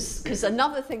to, because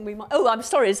another thing we might... Oh, I'm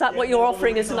sorry, is that what you're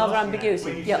offering as another ambiguity?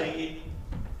 When you say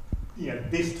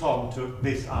this Tom took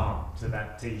this arm to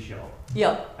that tea shop,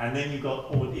 and then you've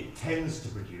got all it tends to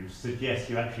produce, suggests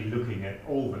you're actually looking at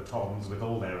all the Toms with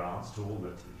all their aunts to all the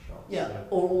tea shops. Yeah, so.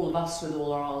 Or all of us with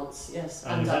all our aunts, yes.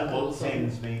 And is that what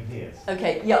tends mean here?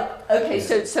 Okay, yeah. Okay,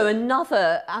 so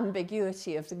another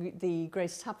ambiguity of the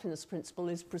greatest happiness principle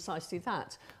is precisely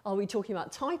that. Are we talking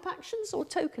about type actions or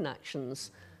token actions?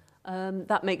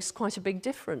 That makes quite a big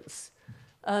difference.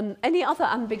 Any other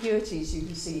ambiguities you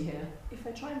can see here? If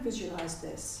I try and visualise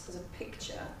this as a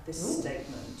picture, this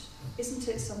statement, isn't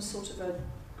it some sort of a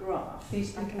graph?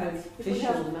 These people have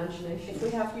visual imagination. If we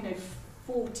have,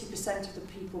 40% of the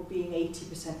people being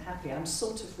 80% happy, I'm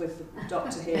sort of with the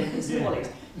doctor here and his colleagues.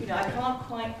 I can't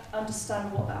quite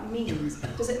understand what that means.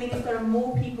 Does it mean if there are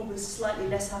more people with slightly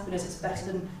less happiness, it's better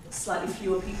than slightly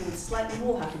fewer people with slightly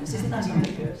more happiness? Isn't that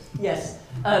ambiguous? Yes,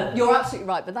 you're absolutely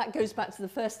right, but that goes back to the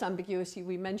first ambiguity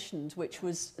we mentioned, which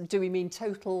was, do we mean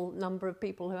total number of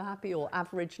people who are happy or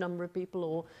average number of people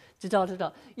or da-da-da-da?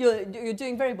 You're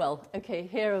doing very well. Okay,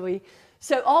 here are we.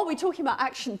 So are we talking about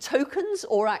action tokens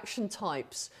or action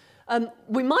types?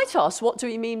 We might ask, what do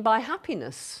we mean by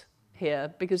happiness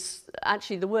here? Because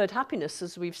actually the word happiness,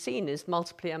 as we've seen, is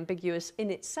multiply ambiguous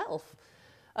in itself.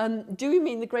 Do we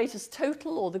mean the greatest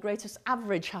total or the greatest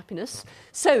average happiness?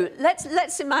 So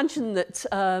let's imagine that,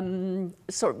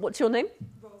 sorry, what's your name?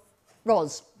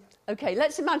 Roz. Yeah. Okay,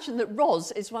 let's imagine that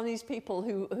Roz is one of these people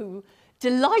who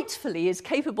delightfully is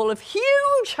capable of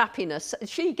huge happiness.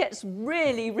 She gets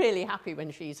really, really happy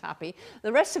when she's happy.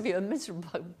 The rest of you are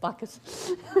miserable buggers.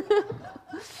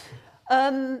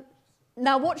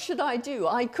 Now, what should I do?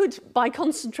 I could, by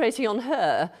concentrating on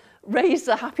her, raise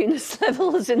the happiness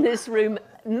levels in this room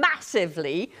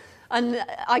massively, and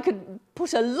I could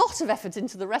put a lot of effort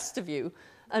into the rest of you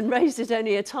and raise it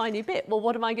only a tiny bit. Well,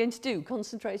 what am I going to do?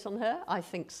 Concentrate on her? I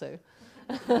think so.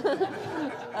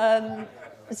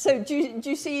 So do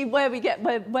you see where we get,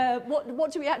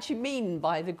 what do we actually mean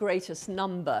by the greatest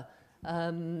number,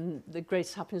 the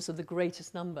greatest happiness of the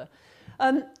greatest number?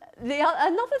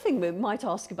 Another thing we might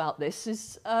ask about this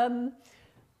is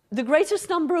the greatest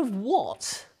number of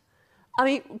what? I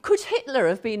mean, could Hitler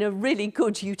have been a really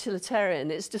good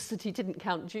utilitarian? It's just that he didn't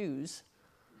count Jews.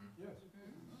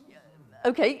 Yes.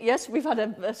 Okay, yes, we've had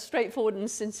a straightforward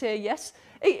and sincere yes.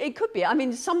 It could be. I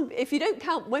mean, if you don't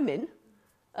count women,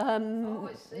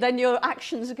 then your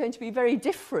actions are going to be very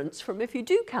different from if you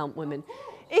do count women.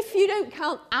 If you don't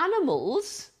count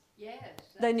animals,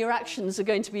 then your actions are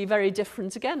going to be very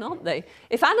different again, aren't they?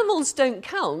 If animals don't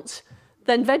count,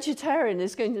 then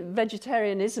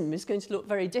vegetarianism is going to look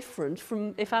very different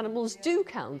from if animals do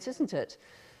count, isn't it?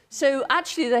 So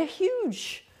actually there are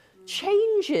huge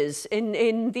changes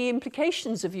in the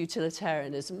implications of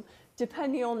utilitarianism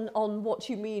depending on what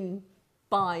you mean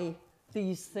by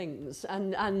these things,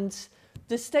 and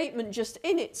the statement just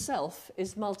in itself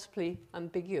is multiply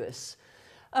ambiguous.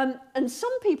 And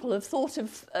some people have thought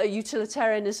of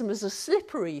utilitarianism as a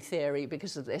slippery theory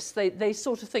because of this. They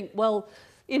sort of think, well,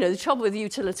 the trouble with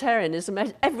utilitarianism,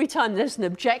 every time there's an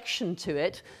objection to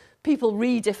it, people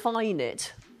redefine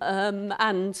it,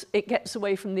 and it gets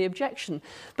away from the objection.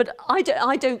 But I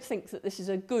don't think that this is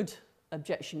a good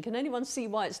objection. Can anyone see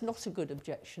why it's not a good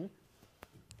objection?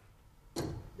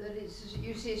 That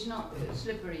you see, it's not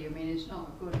slippery. I mean, it's not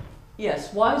a good.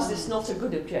 Yes. Why is this not a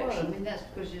good objection? Well, I mean, that's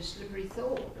because it's slippery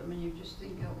thought. I mean, you just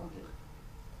think,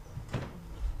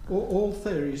 all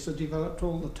theories are developed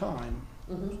all the time,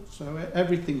 so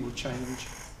everything will change.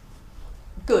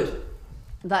 Good.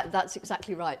 That's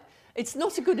exactly right. It's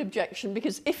not a good objection,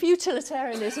 because if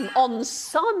utilitarianism on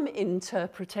some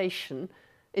interpretation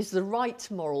is the right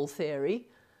moral theory,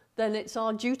 then it's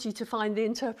our duty to find the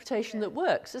interpretation that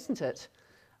works, isn't it?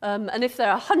 And if there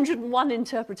are 101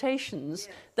 interpretations,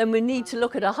 then we need to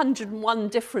look at 101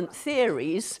 different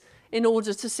theories in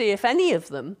order to see if any of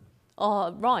them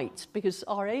are right, because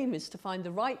our aim is to find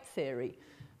the right theory,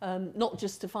 not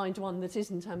just to find one that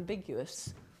isn't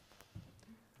ambiguous.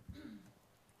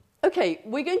 Okay,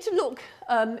 we're going to look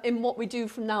in what we do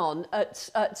from now on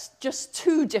at just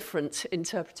two different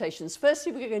interpretations.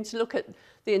 Firstly, we're going to look at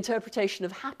the interpretation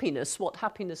of happiness, what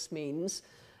happiness means,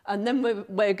 and then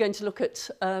we're going to look at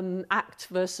act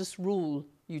versus rule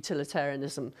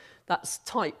utilitarianism. That's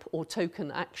type or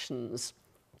token actions.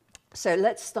 So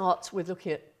let's start with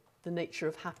looking at the nature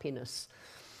of happiness.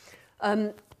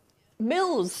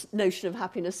 Mill's notion of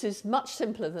happiness is much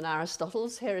simpler than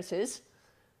Aristotle's. Here it is.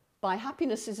 By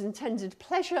happiness is intended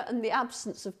pleasure and the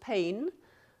absence of pain.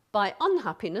 By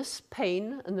unhappiness,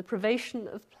 pain and the privation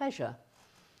of pleasure.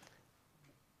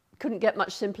 Couldn't get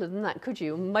much simpler than that, could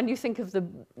you? And when you think of the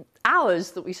hours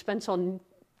that we spent on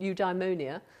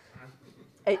eudaimonia,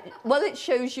 it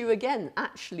shows you again,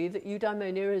 actually, that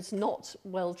eudaimonia is not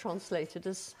well translated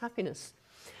as happiness.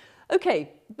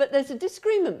 Okay, but there's a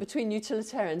disagreement between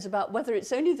utilitarians about whether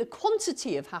it's only the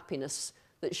quantity of happiness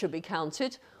that should be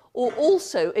counted, or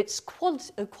also its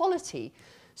quality.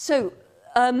 So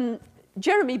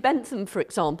Jeremy Bentham, for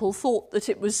example, thought that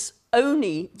it was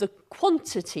only the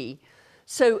quantity.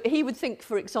 So he would think,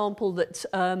 for example, that,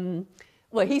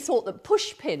 he thought that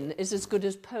pushpin is as good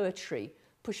as poetry.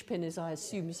 Pushpin is, I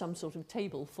assume, some sort of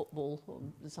table football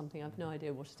or something. I've no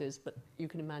idea what it is, but you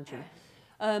can imagine.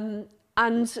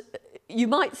 And you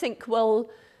might think, well,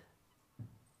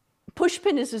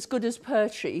 pushpin is as good as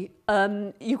poetry.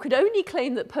 You could only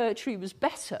claim that poetry was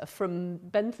better from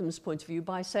Bentham's point of view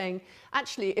by saying,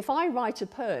 actually, if I write a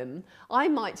poem, I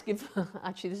might give,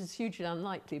 actually this is hugely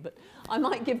unlikely, but I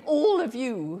might give all of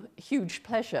you huge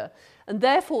pleasure, and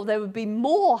therefore there would be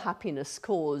more happiness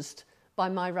caused by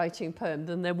my writing a poem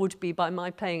than there would be by my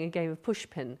playing a game of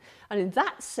pushpin. And in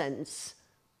that sense,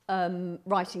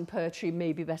 writing poetry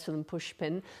may be better than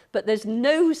pushpin, but there's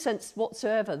no sense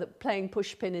whatsoever that playing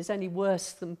pushpin is any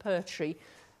worse than poetry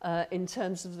in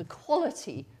terms of the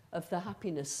quality of the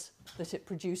happiness that it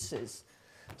produces.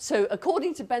 So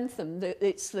according to Bentham,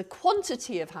 it's the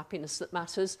quantity of happiness that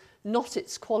matters, not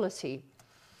its quality.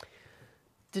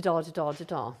 Da-da, da-da,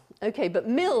 da-da. Okay, but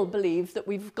Mill believed that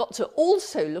we've got to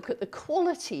also look at the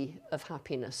quality of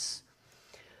happiness.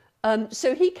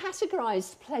 So he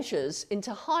categorized pleasures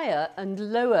into higher and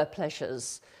lower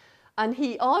pleasures, and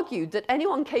he argued that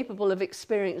anyone capable of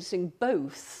experiencing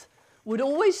both would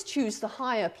always choose the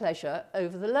higher pleasure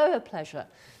over the lower pleasure.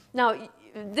 Now,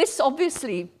 this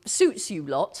obviously suits you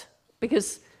lot,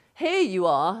 because here you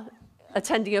are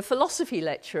attending a philosophy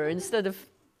lecture instead of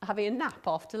having a nap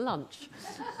after lunch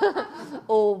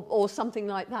or something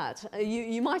like that.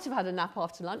 You might have had a nap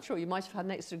after lunch, or you might have had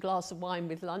an extra glass of wine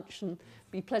with lunch and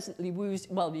be pleasantly woozed.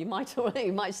 Well, you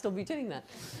might still be doing that.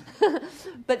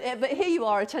 but here you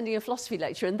are attending a philosophy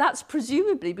lecture, and that's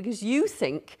presumably because you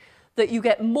think that you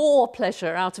get more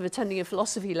pleasure out of attending a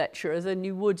philosophy lecture than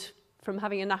you would from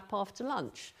having a nap after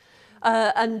lunch.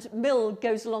 And Mill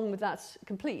goes along with that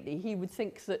completely. He would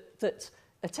think that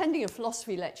attending a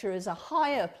philosophy lecture is a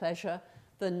higher pleasure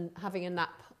than having a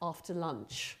nap after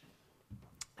lunch.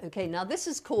 Okay, now this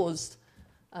has caused...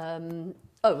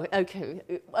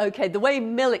 Okay, the way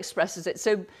Mill expresses it.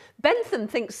 So Bentham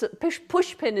thinks that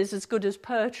pushpin is as good as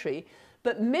poetry,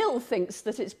 but Mill thinks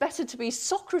that it's better to be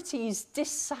Socrates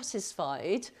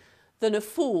dissatisfied than a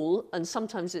fool, and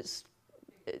sometimes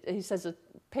he says a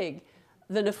pig,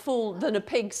 than a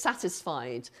pig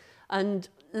satisfied. And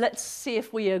let's see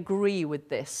if we agree with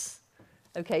this.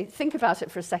 Okay, think about it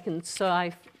for a second so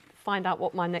I find out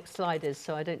what my next slide is,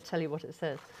 so I don't tell you what it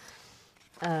says.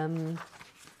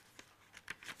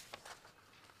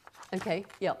 Okay,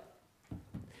 yeah.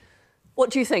 What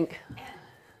do you think?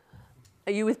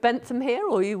 Are you with Bentham here,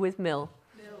 or are you with Mill?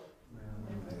 Mill.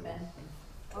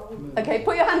 Okay,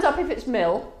 put your hands up if it's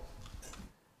Mill.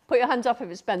 Put your hands up if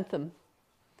it's Bentham.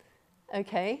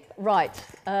 Okay, right.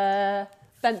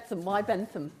 Bentham, why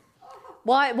Bentham?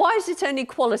 Why is it only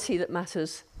quality that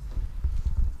matters?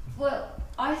 Well,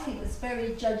 I think it's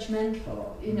very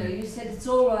judgmental. You know, you said it's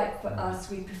all right for us,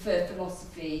 we prefer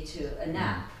philosophy to a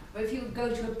nap. But if you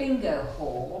go to a bingo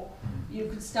hall, you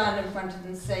could stand in front of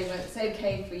them and say, well, it's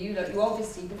okay for you, look, you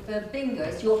obviously prefer bingo,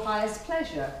 it's your highest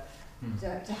pleasure.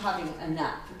 to having a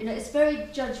nap. You know, it's very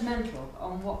judgmental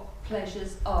on what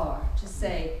pleasures are to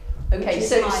say. Okay,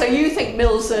 so you think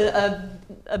Mill's a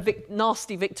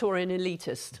nasty Victorian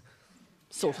elitist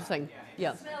sort of thing?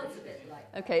 Yeah. It smells a bit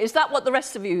like. Okay, is that what the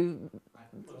rest of you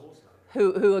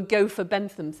who go for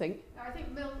Bentham think? I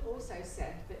think Mill also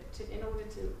said that in order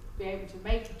to be able to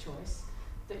make a choice,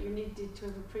 that you needed to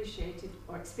have appreciated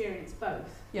or experienced both,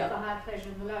 Yeah. the higher pleasure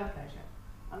and the lower pleasure.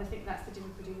 And I think that's the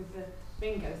difficulty with the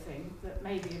bingo thing, that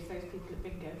maybe if those people at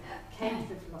bingo came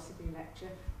to the philosophy lecture,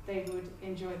 they would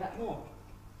enjoy that more.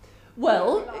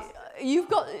 Well, you've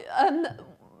got,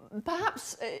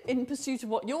 perhaps in pursuit of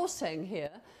what you're saying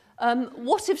here,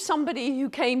 what if somebody who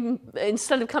came,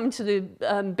 instead of coming to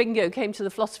the bingo, came to the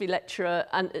philosophy lecture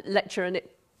and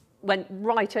it went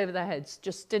right over their heads,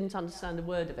 just didn't understand a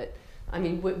word of it? I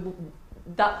mean,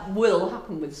 that will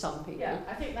happen with some people. Yeah,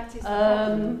 I think that is the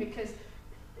problem, because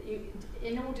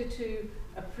in order to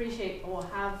appreciate or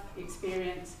have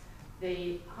experienced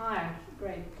the higher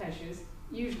grade pleasures,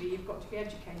 usually you've got to be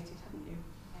educated, haven't you?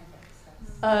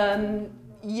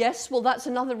 Yes, well, that's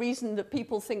another reason that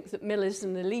people think that Mill is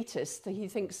an elitist. He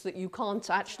thinks that you can't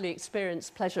actually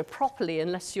experience pleasure properly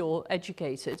unless you're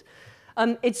educated.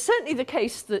 It's certainly the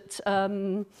case that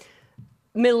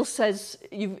Mill says,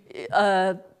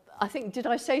 I think, did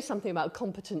I say something about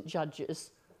competent judges?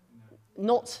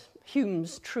 Not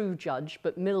Hume's true judge,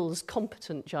 but Mill's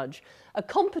competent judge. A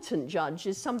competent judge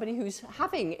is somebody who's,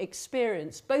 having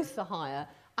experienced both the higher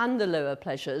and the lower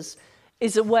pleasures,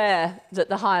 is aware that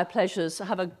the higher pleasures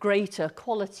have a greater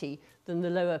quality than the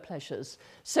lower pleasures.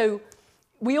 So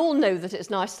we all know that it's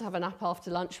nice to have a nap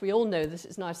after lunch. We all know that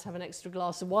it's nice to have an extra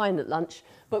glass of wine at lunch.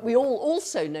 But we all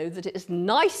also know that it's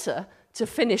nicer to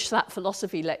finish that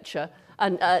philosophy lecture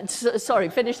and,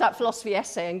 finish that philosophy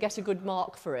essay and get a good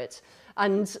mark for it.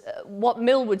 And what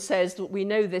Mill would say is that we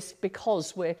know this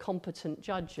because we're competent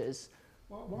judges.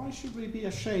 Well, why should we be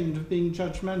ashamed of being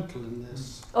judgmental in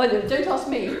this? Oh, no, don't ask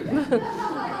me. What you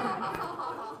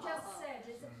just said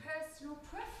is a personal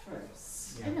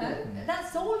preference. Yeah. You know,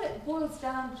 that's all it boils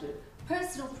down to.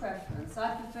 Personal preference.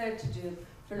 I prefer to do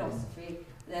philosophy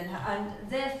and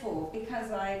therefore,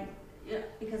 because I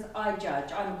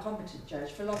judge, I'm a competent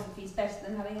judge, philosophy is better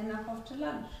than having a nap after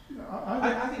lunch.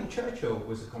 I think Churchill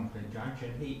was a competent judge,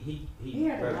 and he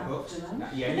had a wrote nap books. after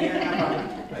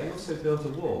lunch. But he also built a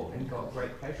wall and got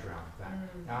great pleasure out of that.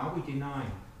 Now, are we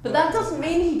denying? But that doesn't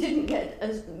mean he didn't get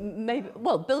as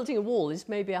building a wall is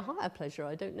maybe a higher pleasure.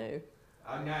 I don't know.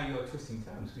 Now you're twisting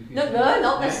terms. No,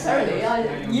 not necessarily.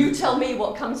 You tell me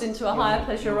what comes into a higher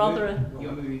pleasure rather than...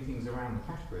 You're moving things around the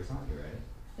categories, aren't you, really?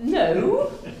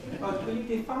 No. Well, you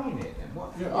define it then.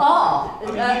 What?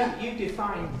 You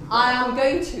define. I am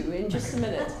going to in just a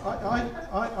minute.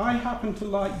 I happen to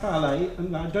like ballet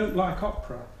and I don't like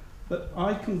opera, but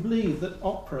I can believe that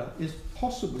opera is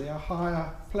possibly a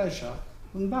higher pleasure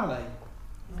than ballet.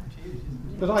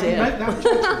 But I can make that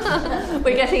judgment.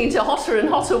 We're getting into hotter and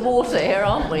hotter water here,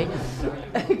 aren't we?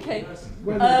 Okay.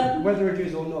 Whether it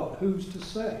is or not, who's to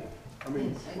say? I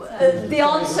mean, the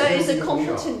answer is a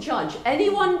competent judge.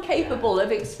 Anyone capable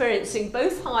of experiencing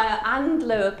both higher and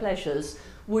lower pleasures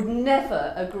would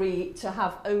never agree to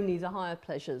have only the higher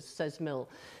pleasures, says Mill.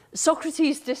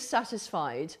 Socrates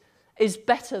dissatisfied is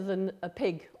better than a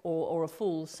pig or a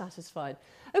fool satisfied.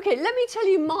 Okay, let me tell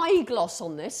you my gloss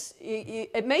on this.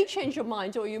 It may change your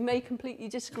mind or you may completely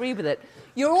disagree with it.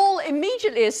 You're all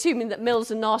immediately assuming that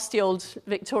Mill's a nasty old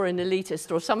Victorian elitist,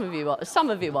 or some of you are. Some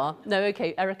of you are. No,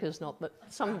 okay, Erica's not, but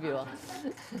some of you are.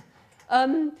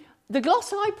 The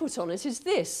gloss I put on it is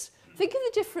this. Think of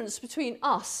the difference between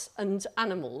us and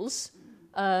animals,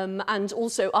 and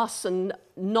also us and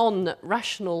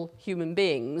non-rational human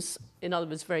beings, in other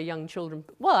words, very young children.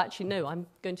 Well, actually, no, I'm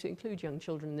going to include young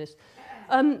children in this.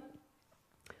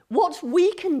 What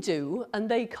we can do, and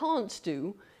they can't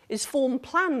do, is form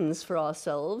plans for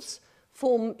ourselves,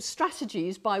 form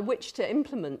strategies by which to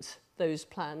implement those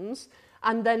plans,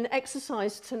 and then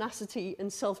exercise tenacity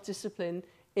and self-discipline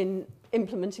in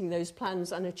implementing those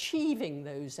plans and achieving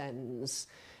those ends.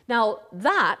 Now,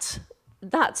 that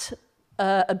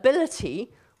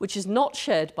ability, which is not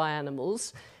shared by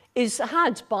animals, is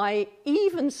had by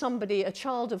even somebody, a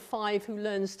child of 5, who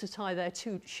learns to tie their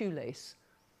shoelace.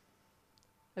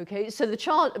 Okay, so the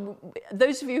child,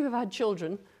 those of you who have had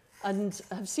children and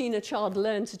have seen a child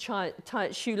learn to tie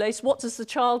its shoelace, what does the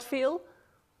child feel?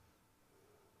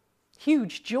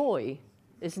 Huge joy,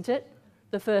 isn't it?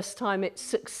 The first time it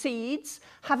succeeds,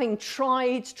 having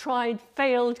tried,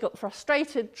 failed, got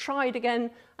frustrated, tried again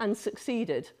and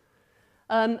succeeded.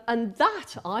 And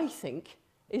that, I think,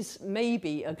 is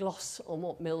maybe a gloss on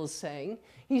what Mill's saying.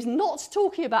 He's not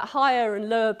talking about higher and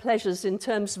lower pleasures in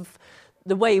terms of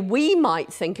the way we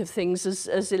might think of things as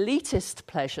elitist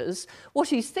pleasures. What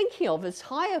he's thinking of as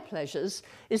higher pleasures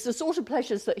is the sort of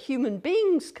pleasures that human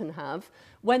beings can have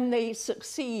when they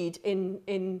succeed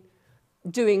in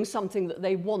doing something that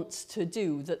they want to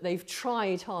do, that they've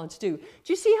tried hard to do. Do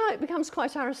you see how it becomes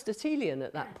quite Aristotelian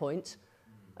at that point?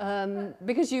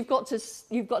 Because you've got to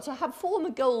form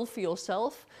a goal for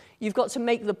yourself. You've got to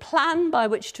make the plan by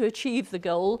which to achieve the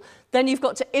goal. Then you've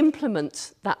got to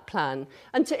implement that plan.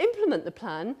 And to implement the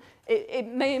plan, it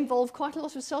may involve quite a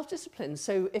lot of self-discipline.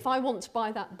 So if I want to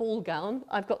buy that ball gown,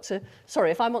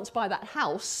 if I want to buy that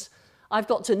house, I've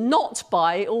got to not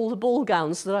buy all the ball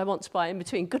gowns that I want to buy in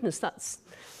between. Goodness, that's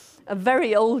a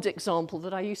very old example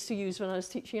that I used to use when I was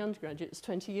teaching undergraduates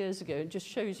 20 years ago. It just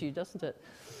shows you, doesn't it?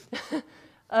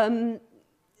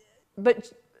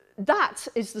 But that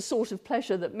is the sort of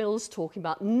pleasure that Mill's talking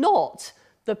about, not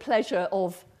the pleasure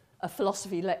of a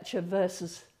philosophy lecture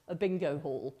versus a bingo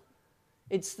hall.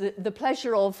 It's the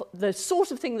pleasure of the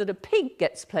sort of thing that a pig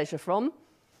gets pleasure from,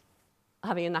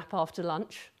 having a nap after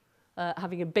lunch,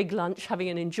 having a big lunch, having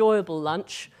an enjoyable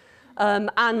lunch,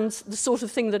 and the sort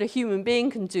of thing that a human being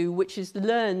can do, which is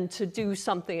learn to do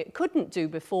something it couldn't do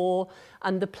before,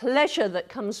 and the pleasure that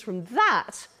comes from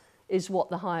that is what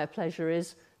the higher pleasure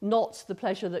is, not the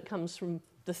pleasure that comes from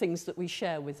the things that we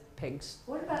share with pigs.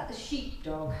 What about the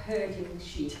sheepdog herding the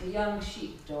sheep? A young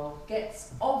sheepdog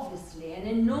gets obviously an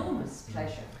enormous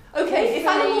pleasure. Okay, if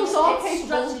animals are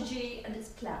capable... strategy and its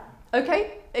plan.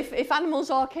 Okay, if animals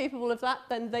are capable of that,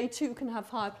 then they too can have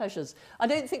higher pleasures. I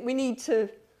don't think we need to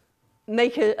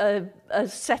make a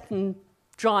set and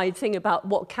dried thing about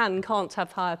what can't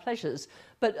have higher pleasures,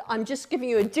 but I'm just giving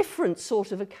you a different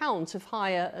sort of account of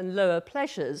higher and lower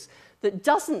pleasures that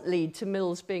doesn't lead to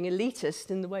Mill's being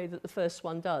elitist in the way that the first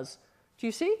one does. Do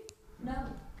you see? No,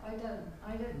 I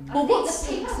don't. Well, I think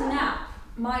the pig's nap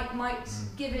might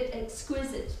give it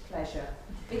exquisite pleasure.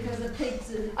 Because the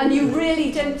pigs are... And you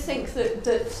really don't think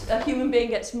that a human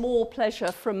being gets more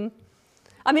pleasure from...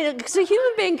 I mean, because a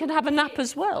human being can have a nap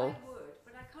as well. I would,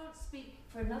 but I can't speak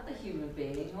for another human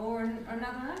being or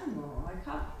another animal.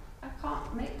 I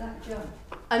can't make that jump.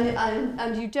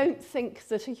 And you don't think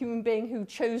that a human being who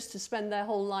chose to spend their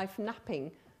whole life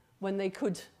napping when they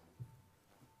could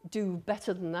do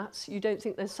better than that, you don't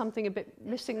think there's something a bit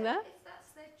missing there? If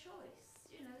that's their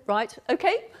choice, you know. Right,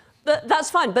 okay. That's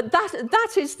fine, but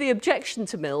that is the objection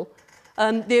to Mill.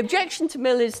 The objection to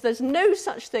Mill is there's no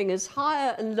such thing as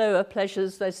higher and lower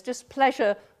pleasures. There's just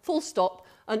pleasure, full stop,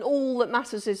 and all that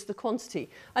matters is the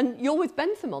quantity. And you're with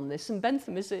Bentham on this, and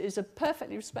Bentham is a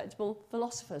perfectly respectable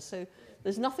philosopher, so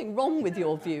there's nothing wrong with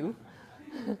your view.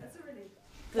 I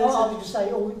was just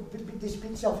say, this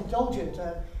bit self-indulgent.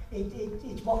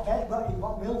 It's what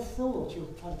Mill thought you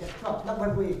were trying to get across, not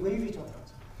whether we agree with it or not.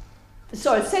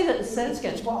 Sorry, say that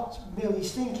again. It's what Mill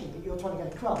is thinking that you're trying to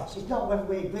get across. It's not whether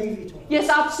we agree with it or not. Yes,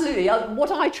 absolutely.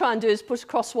 What I try and do is put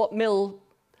across what Mill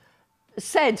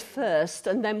said first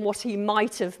and then what he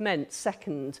might have meant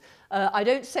second. I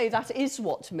don't say that is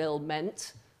what Mill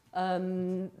meant.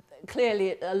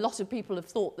 Clearly, a lot of people have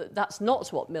thought that that's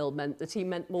not what Mill meant, that he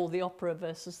meant more the opera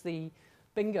versus the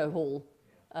bingo hall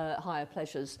higher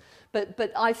pleasures.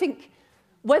 But I think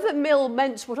whether Mill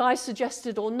meant what I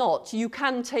suggested or not, you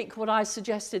can take what I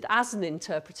suggested as an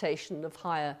interpretation of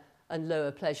higher and lower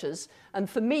pleasures. And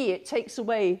for me, it takes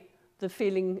away the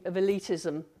feeling of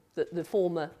elitism that the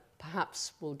former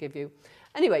perhaps will give you.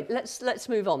 Anyway, let's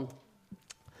move on.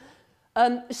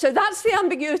 So that's the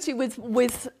ambiguity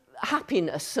with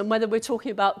happiness and whether we're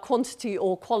talking about quantity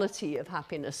or quality of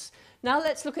happiness. Now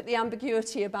let's look at the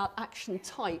ambiguity about action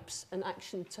types and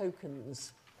action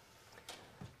tokens.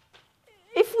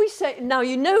 If we say, now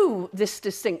you know this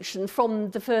distinction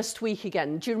from the first week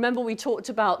again. Do you remember we talked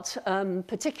about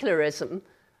particularism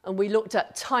and we looked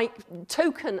at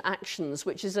token actions,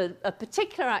 which is a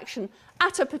particular action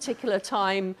at a particular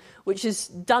time, which is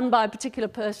done by a particular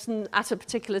person at a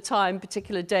particular time,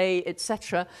 particular day,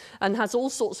 etc., and has all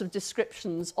sorts of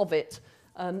descriptions of it.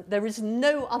 There is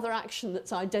no other action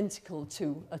that's identical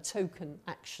to a token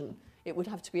action. It would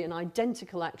have to be an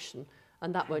identical action,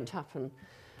 and that won't happen.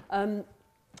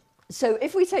 So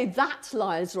if we say that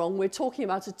lie is wrong, we're talking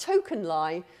about a token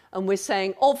lie, and we're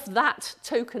saying of that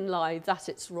token lie that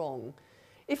it's wrong.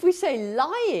 If we say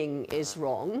lying is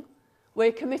wrong,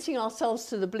 we're committing ourselves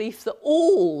to the belief that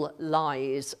all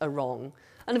lies are wrong.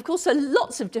 And of course, there are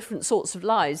lots of different sorts of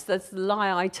lies. There's the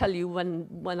lie I tell you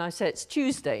when I say it's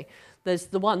Tuesday. There's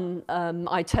the one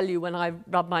I tell you when I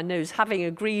rub my nose, having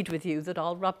agreed with you that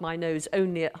I'll rub my nose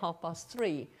only at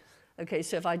 3:30. Okay,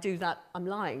 so if I do that, I'm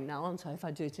lying now, aren't I, if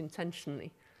I do it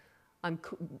intentionally? I'm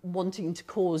wanting to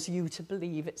cause you to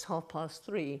believe it's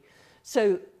 3:30.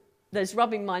 So there's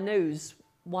rubbing my nose,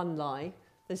 one lie.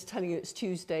 There's telling you it's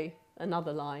Tuesday,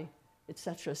 another lie,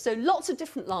 etc. So lots of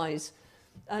different lies.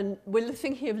 And we're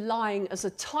thinking of lying as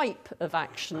a type of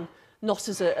action, not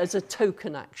as a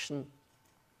token action.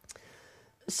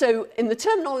 So in the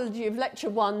terminology of lecture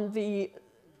 1, the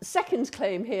second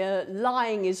claim here,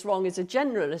 lying is wrong, is a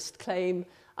generalist claim,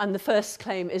 and the first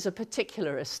claim is a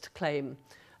particularist claim.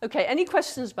 Okay, any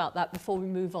questions about that before we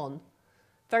move on?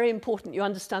 Very important you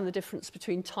understand the difference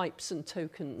between types and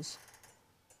tokens.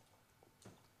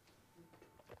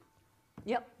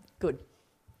 Yep, good.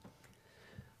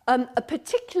 A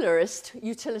particularist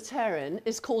utilitarian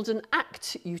is called an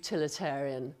act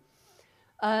utilitarian.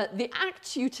 The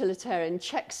act utilitarian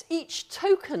checks each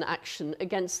token action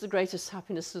against the greatest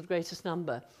happiness of the greatest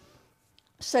number.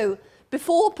 So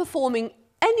before performing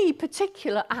any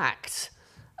particular act,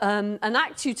 an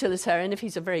act utilitarian, if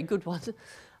he's a very good one,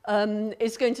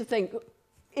 is going to think,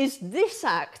 is this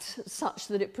act such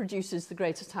that it produces the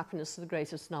greatest happiness of the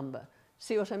greatest number?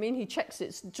 See what I mean? He checks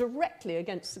it directly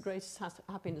against the greatest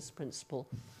happiness principle.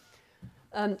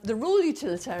 The rule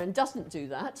utilitarian doesn't do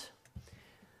that.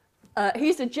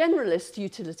 He's a generalist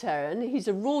utilitarian, he's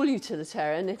a rule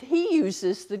utilitarian, and he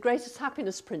uses the greatest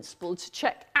happiness principle to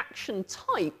check action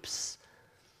types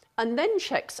and then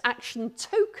checks action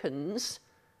tokens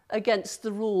against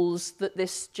the rules that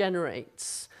this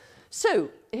generates. So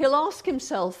he'll ask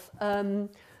himself,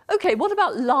 okay, what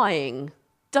about lying?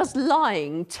 Does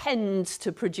lying tend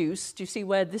to produce, do you see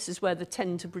where this is where the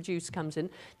tend to produce comes in?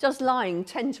 Does lying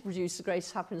tend to produce the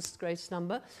greatest happiness, the greatest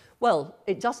number? Well,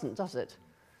 it doesn't, does it?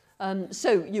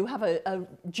 So you have a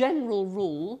general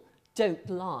rule, don't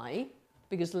lie,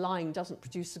 because lying doesn't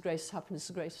produce the greatest happiness,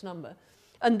 the greatest number.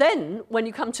 And then when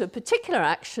you come to a particular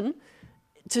action,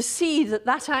 to see that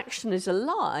that action is a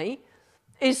lie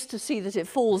is to see that it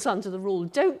falls under the rule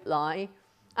don't lie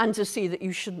and to see that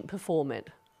you shouldn't perform it.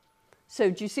 So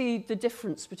do you see the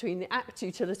difference between the act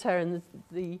utilitarian and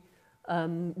the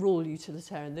rule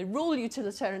utilitarian? The rule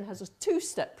utilitarian has a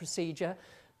two-step procedure.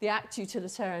 The act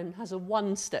utilitarian has a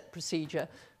one-step procedure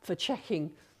for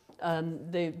checking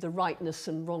the rightness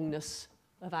and wrongness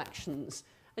of actions.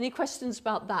 Any questions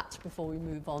about that before we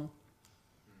move on?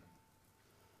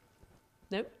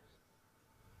 No?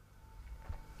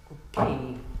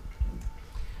 Okay.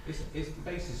 Is the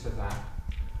basis of that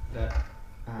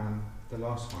the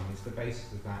last one, is the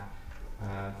basis of that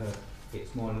that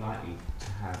it's more likely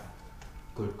to have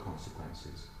good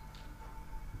consequences?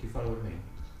 Do you follow what I mean?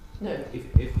 No. If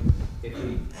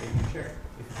you check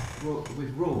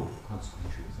with rule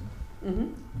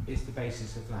consequentialism, it's the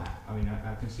basis of that. I mean,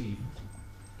 I can see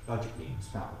logically you can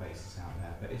start the basis out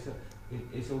there, but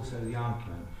it's also the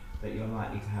argument that you're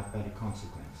likely to have better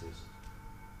consequences.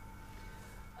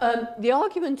 The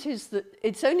argument is that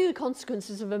it's only the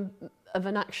consequences of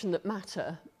an action that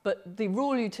matter, but the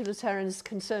rule utilitarian is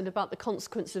concerned about the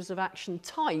consequences of action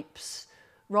types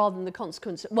rather than the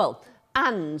consequences, well,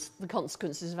 and the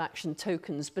consequences of action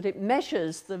tokens, but it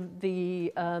measures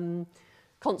the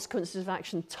consequences of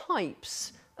action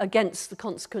types against the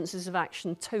consequences of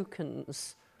action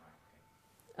tokens.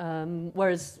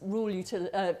 Whereas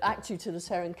act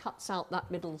utilitarian cuts out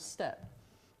that middle step.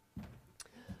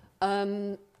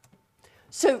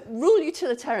 So rule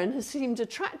utilitarian has seemed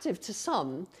attractive to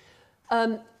some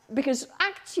because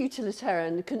act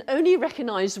utilitarian can only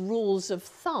recognise rules of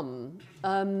thumb,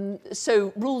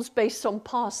 so rules based on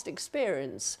past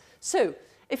experience. So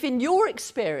if in your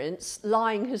experience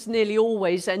lying has nearly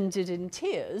always ended in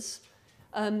tears,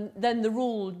 then the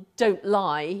rule don't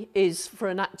lie is for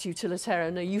an act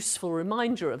utilitarian a useful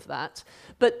reminder of that.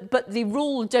 But the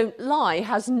rule don't lie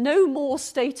has no more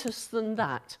status than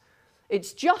that.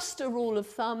 It's just a rule of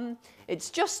thumb. It's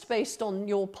just based on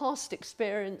your past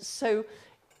experience. So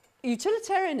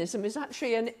utilitarianism is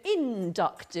actually an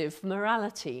inductive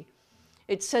morality.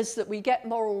 It says that we get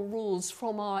moral rules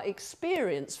from our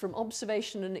experience, from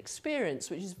observation and experience,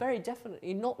 which is very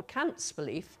definitely not Kant's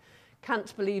belief.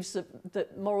 Kant believes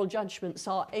that moral judgments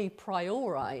are a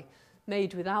priori,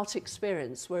 made without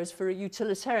experience, whereas for a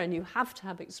utilitarian you have to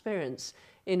have experience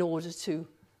in order to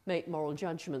make moral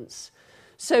judgments.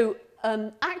 So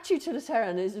act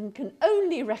utilitarianism can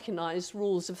only recognise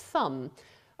rules of thumb,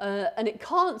 and it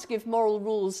can't give moral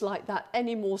rules like that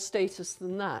any more status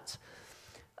than that.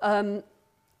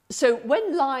 So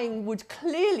when lying would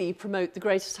clearly promote the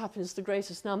greatest happiness, the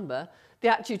greatest number, the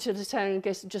act utilitarian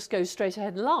just goes straight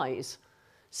ahead and lies.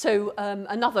 So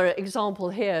another example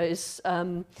here is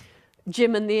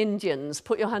Jim and the Indians.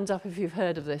 Put your hand up if you've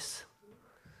heard of this.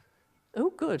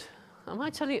 Oh, good. Am I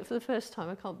telling it for the first time?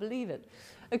 I can't believe it.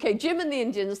 Okay, Jim and the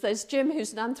Indians. There's Jim,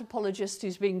 who's an anthropologist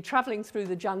who's been travelling through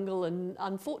the jungle and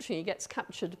unfortunately gets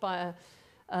captured by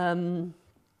a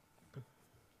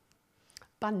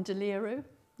bandolero.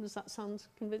 Does that sound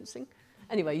convincing?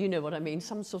 Anyway, you know what I mean.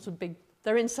 Some sort of big...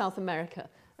 They're in South America,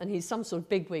 and he's some sort of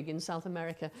bigwig in South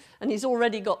America. And he's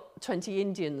already got 20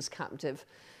 Indians captive.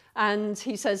 And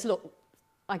he says, look,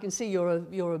 I can see you're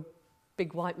a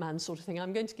big white man sort of thing.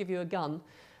 I'm going to give you a gun.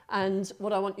 And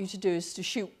what I want you to do is to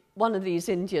shoot one of these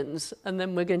Indians, and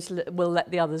then we'll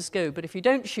let the others go. But if you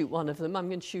don't shoot one of them, I'm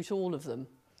going to shoot all of them.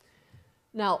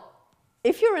 Now,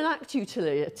 if you're an act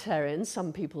utilitarian,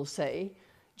 some people say,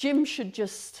 Jim should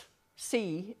just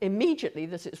see immediately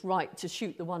that it's right to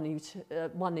shoot the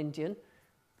one Indian,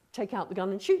 take out the gun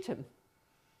and shoot him.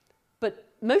 But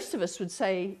most of us would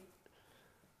say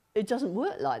it doesn't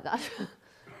work like that.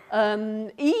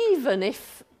 Even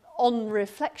if, on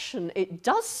reflection, it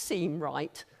does seem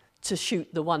right to shoot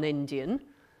the one Indian,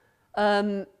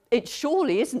 it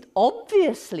surely isn't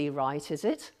obviously right, is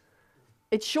it?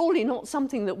 It's surely not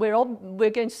something that we're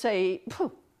going to say,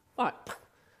 all right,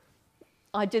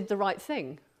 I did the right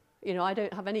thing. You know, I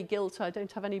don't have any guilt, I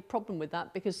don't have any problem with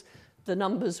that because the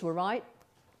numbers were right.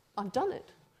 I've done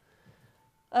it.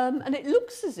 And it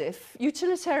looks as if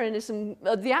utilitarianism,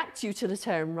 the act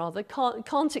utilitarian rather,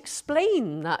 can't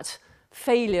explain that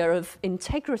failure of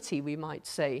integrity, we might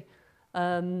say,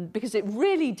 because it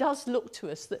really does look to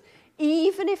us that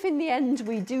even if in the end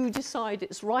we do decide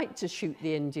it's right to shoot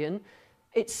the Indian,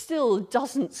 it still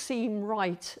doesn't seem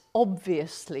right,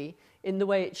 obviously, in the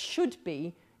way it should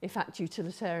be if act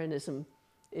utilitarianism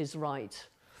is right.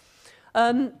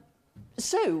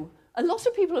 So, a lot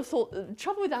of people have thought that the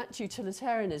trouble with act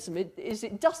utilitarianism is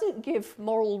it doesn't give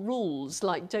moral rules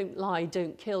like don't lie,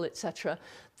 don't kill, etc.,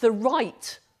 the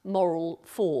right moral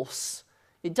force.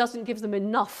 It doesn't give them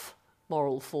enough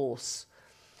moral force.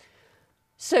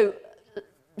 So,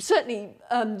 certainly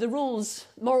the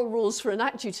moral rules for an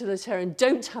act utilitarian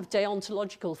don't have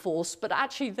deontological force, but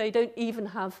actually they don't even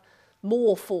have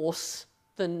more force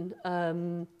than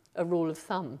a rule of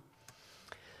thumb.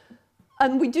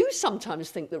 And we do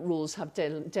sometimes think that rules have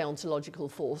deontological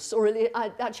force, or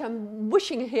actually I'm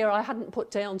wishing here I hadn't put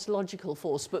deontological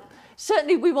force, but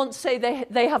certainly we want to say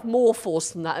they have more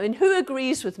force than that. I mean, who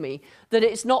agrees with me that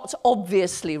it's not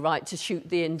obviously right to shoot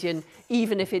the Indian,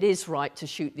 even if it is right to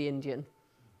shoot the Indian?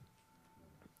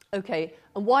 Okay,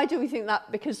 and why do we think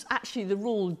that? Because actually the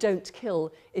rule don't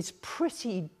kill is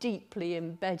pretty deeply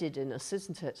embedded in us,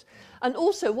 isn't it? And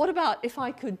also, what about if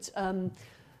I could...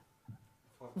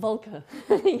 Volker.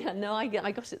 Yeah, no, I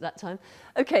got it that time.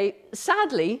 Okay,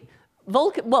 sadly,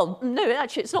 Volker... Well, no,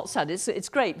 actually, it's not sad. It's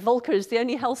great. Volker is the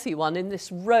only healthy one in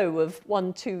this row of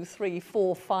 1, 2, 3,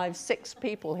 4, 5, 6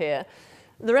 people here.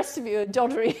 The rest of you are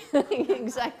doddery.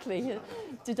 Exactly.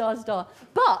 Da-da-da.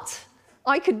 But...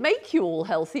 I could make you all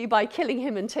healthy by killing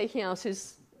him and taking out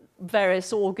his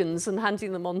various organs and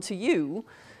handing them on to you.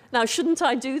 Now, shouldn't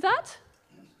I do that?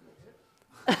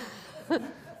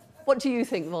 What do you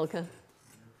think, Volker?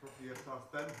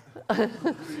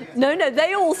 No,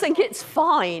 they all think it's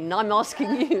fine. I'm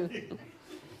asking you.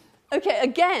 Okay,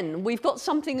 again, we've got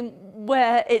something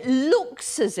where it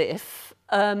looks as if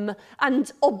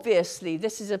and obviously,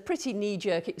 this is a pretty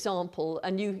knee-jerk example,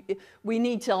 and we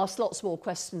need to ask lots more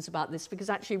questions about this because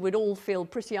actually we'd all feel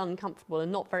pretty uncomfortable and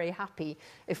not very happy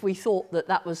if we thought that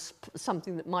that was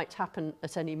something that might happen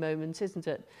at any moment, isn't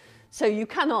it? So you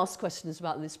can ask questions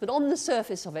about this, but on the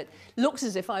surface of it, looks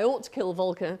as if I ought to kill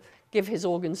Volker, give his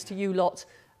organs to you lot,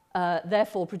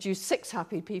 therefore produce 6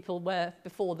 happy people where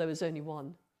before there was only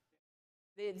 1.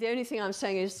 The only thing I'm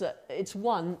saying is that it's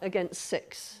 1 against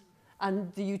 6.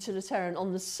 And the utilitarian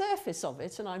on the surface of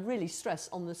it, and I really stress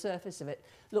on the surface of it,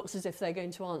 looks as if they're going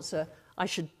to answer, I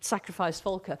should sacrifice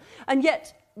Volker. And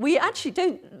yet, we actually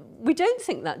don't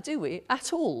think that, do we,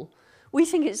 at all? We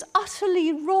think it's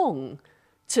utterly wrong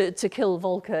to kill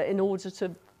Volker in order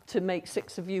to make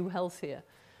 6 of you healthier.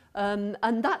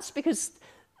 And that's because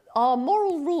our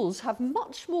moral rules have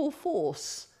much more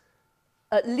force,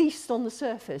 at least on the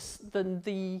surface, than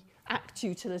the act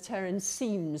utilitarian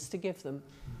seems to give them.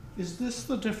 Is this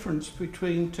the difference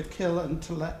between to kill and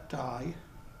to let die?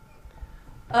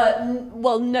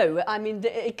 Well, no. I mean,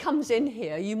 it comes in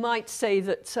here. You might say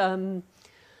that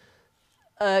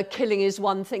killing is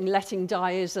one thing, letting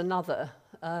die is another.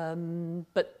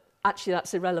 But actually,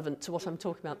 that's irrelevant to what I'm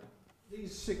talking about.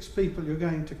 These 6 people you're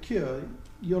going to cure,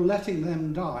 you're letting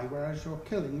them die, whereas you're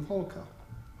killing Volker.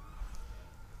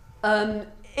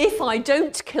 If I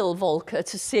don't kill Volker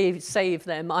to save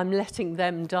them, I'm letting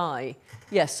them die.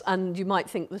 Yes, and you might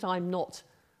think that I'm not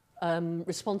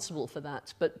responsible for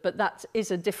that. But that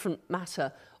is a different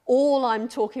matter. All I'm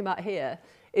talking about here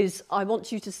is I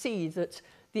want you to see that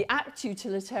the act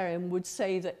utilitarian would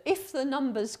say that if the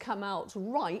numbers come out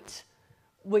right,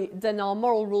 then our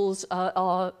moral rules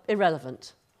are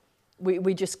irrelevant.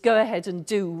 We just go ahead and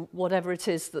do whatever it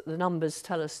is that the numbers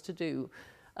tell us to do.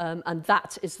 And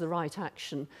that is the right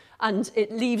action. And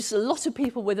it leaves a lot of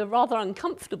people with a rather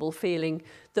uncomfortable feeling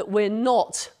that we're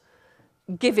not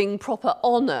giving proper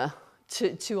honour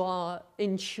to our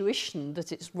intuition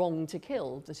that it's wrong to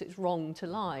kill, that it's wrong to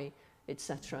lie,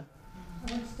 etc.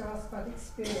 I wanted to ask about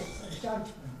experience and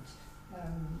judgment.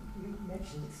 You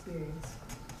mentioned experience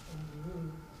in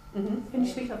the room. Can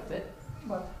you speak up a bit?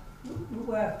 Well,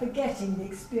 we're forgetting the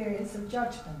experience of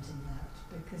judgment in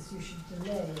that, because you should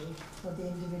delay for the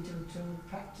individual to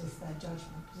practice their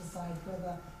judgment, to decide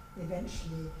whether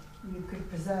eventually you could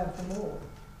preserve them all.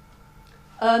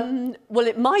 Well,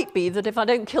 it might be that if I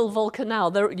don't kill Volker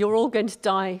now, you're all going to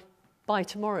die by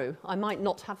tomorrow. I might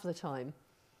not have the time.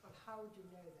 But how would you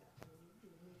know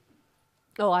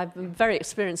that? Oh, I'm a very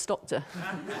experienced doctor,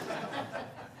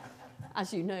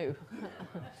 as you know.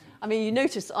 I mean, you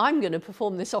notice I'm going to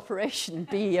perform this operation.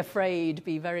 Be afraid,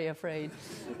 be very afraid.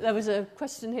 There was a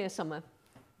question here somewhere.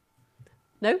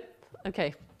 No?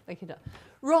 Okay, thank you.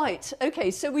 Right, okay,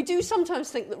 so we do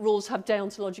sometimes think that rules have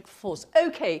deontological force.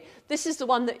 Okay, this is the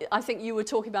one that I think you were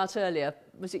talking about earlier.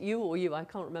 Was it you or you? I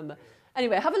can't remember.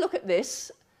 Anyway, have a look at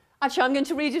this. Actually, I'm going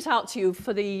to read it out to you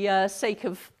for the sake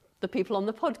of the people on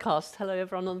the podcast. Hello,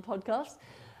 everyone on the podcast.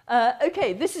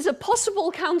 Okay, this is a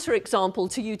possible counterexample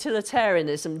to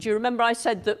utilitarianism. Do you remember I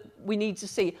said that we need to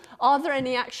see, are there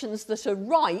any actions that are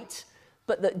right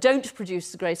but that don't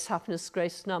produce the greatest happiness, the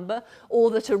greatest number,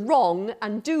 or that are wrong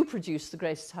and do produce the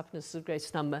greatest happiness, the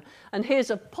greatest number? And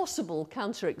here's a possible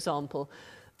counterexample.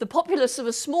 The populace of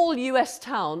a small US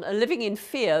town are living in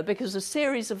fear because of a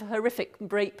series of horrific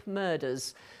rape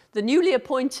murders. The newly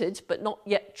appointed, but not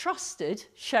yet trusted,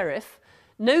 sheriff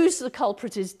knows the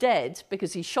culprit is dead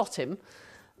because he shot him,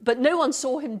 but no one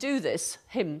saw him do this,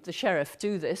 the sheriff,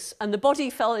 do this, and the body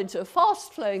fell into a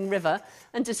fast-flowing river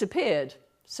and disappeared.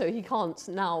 So he can't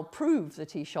now prove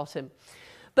that he shot him.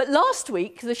 But last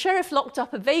week, the sheriff locked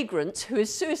up a vagrant who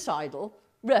is suicidal,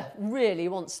 really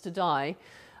wants to die,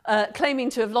 claiming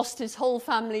to have lost his whole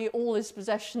family, all his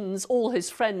possessions, all his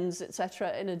friends,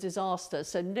 etc., in a disaster,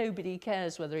 so nobody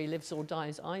cares whether he lives or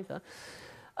dies either.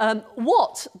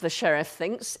 What the sheriff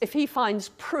thinks, if he finds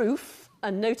proof,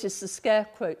 and notice the scare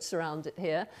quotes around it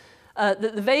here, that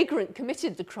the vagrant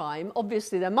committed the crime,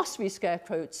 obviously there must be scare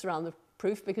quotes around the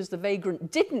proof because the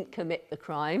vagrant didn't commit the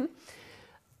crime,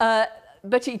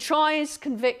 but he tries,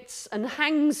 convicts, and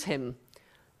hangs him.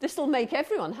 This will make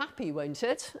everyone happy, won't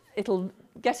it? It'll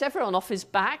get everyone off his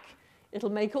back. It'll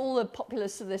make all the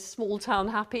populace of this small town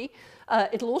happy.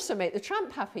 It'll also make the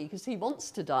tramp happy because he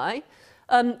wants to die.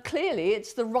 Clearly,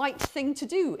 it's the right thing to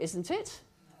do, isn't it?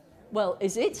 Well,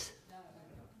 is it?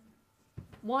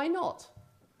 Why not?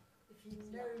 If he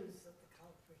knows that the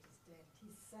culprit is dead,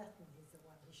 he's certain he's the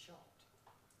one he shot.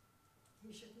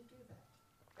 He shouldn't do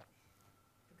that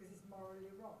because it's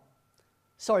morally wrong.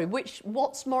 Sorry,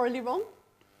 what's morally wrong?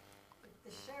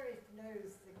 If the sheriff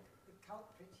knows the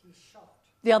culprit he shot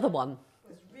The other one.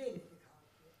 was really the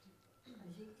culprit, and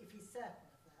if he's certain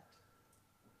of that,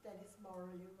 then it's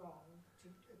morally wrong to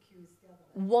accuse the other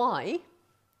one. Why?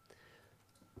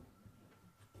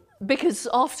 Because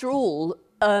after all,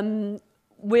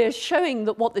 we're showing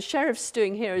that what the sheriff's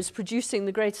doing here is producing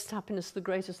the greatest happiness, the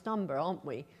greatest number, aren't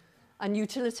we? And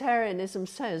utilitarianism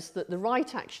says that the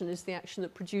right action is the action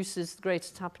that produces the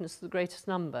greatest happiness, the greatest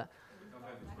number.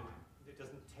 It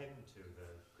doesn't tend to,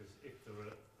 though, because if there were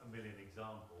a million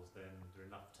examples, then there are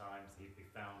enough times he'd be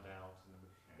found out, and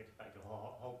we get back to the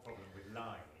whole problem with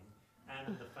lying,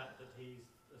 and the fact that he's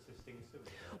assisting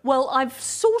suicide. Well, I've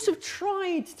sort of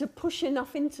tried to push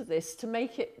enough into this to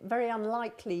make it very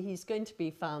unlikely he's going to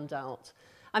be found out.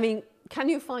 I mean, can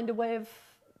you find a way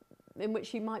in which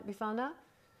he might be found out?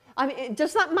 I mean,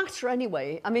 does that matter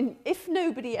anyway? I mean, if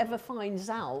nobody ever finds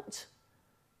out,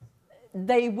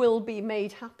 they will be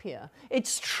made happier.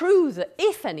 It's true that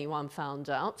if anyone found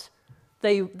out,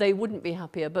 they wouldn't be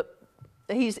happier, but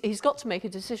he's got to make a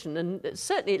decision, and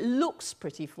certainly it looks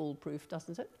pretty foolproof,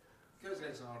 doesn't it? It goes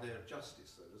against an idea of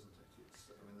justice, though, doesn't it?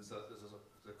 I mean, there's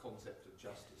a concept of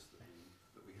justice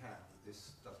that we have that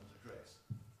this doesn't address.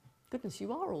 Goodness,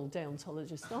 you are all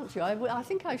deontologists, aren't you? I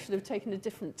think I should have taken a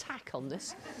different tack on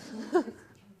this. Convince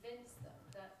them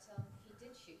that he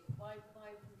did shoot. Why wouldn't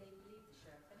they believe the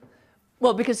sheriff anyway?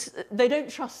 Well, because they don't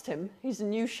trust him. He's a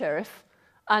new sheriff.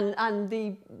 and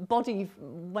the body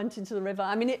went into the river.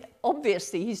 I mean,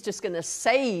 obviously he's just going to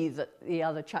say that the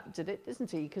other chap did it,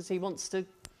 isn't he? Because he wants to...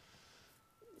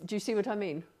 Do you see what I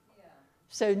mean? Yeah.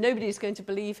 So nobody's going to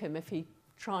believe him if he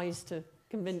tries to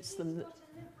convince them that...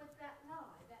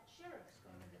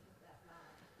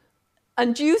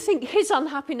 And do you think his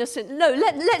unhappiness... No,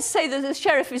 let's say that the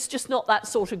sheriff is just not that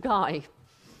sort of guy.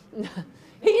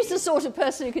 He's the sort of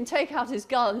person who can take out his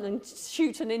gun and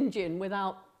shoot an Indian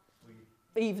without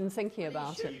even thinking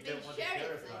about it. You don't want a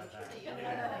sheriff like that.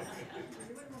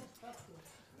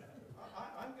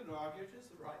 I'm going to argue it is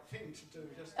the right thing to do.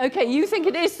 Okay, you think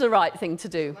it is the right thing to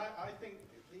do? I think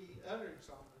the earlier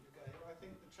example you gave, I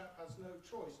think the chap has no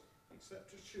choice except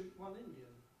to shoot one Indian.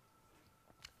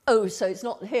 Oh, so it's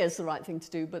not here's the right thing to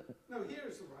do, but... No, here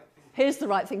is the right thing. Here's the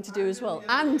right thing to do as well,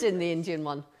 and in the Indian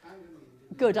one.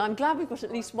 Good, I'm glad we've got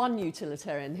at least one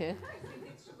utilitarian here. I think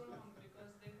it's wrong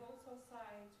because the whole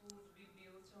society would be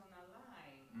built on a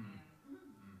lie.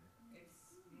 And it's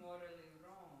morally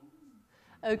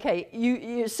wrong.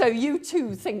 Okay, so you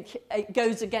too think it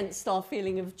goes against our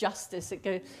feeling of justice. It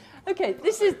goes. Okay,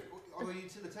 this is. On a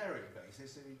utilitarian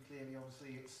basis, I mean, clearly,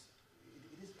 obviously, it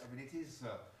is. I mean, it is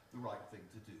the right thing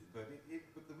to do.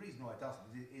 But the reason why it doesn't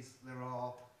is there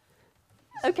are.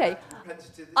 Okay,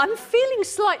 I'm feeling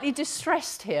slightly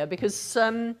distressed here because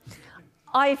I'm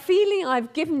feeling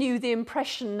I've given you the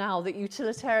impression now that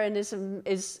utilitarianism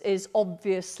is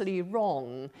obviously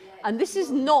wrong, and this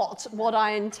is not what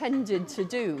I intended to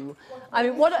do. I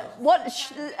mean,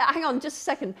 hang on just a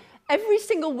second. Every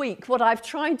single week, what I've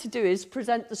tried to do is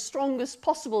present the strongest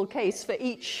possible case for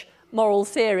each moral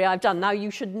theory I've done. Now,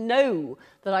 you should know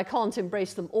that I can't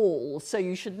embrace them all, so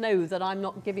you should know that I'm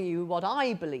not giving you what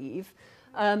I believe.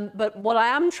 But what I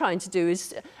am trying to do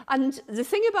is, and the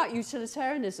thing about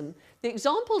utilitarianism, the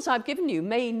examples I've given you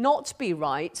may not be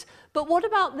right, but what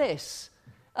about this?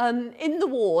 In the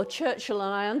war, Churchill,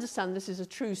 and I understand this is a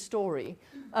true story,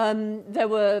 there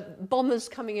were bombers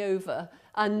coming over,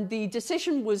 and the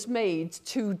decision was made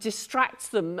to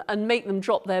distract them and make them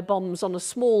drop their bombs on a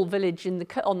small village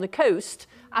on the coast,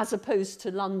 as opposed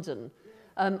to London.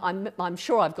 I'm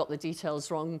sure I've got the details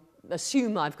wrong.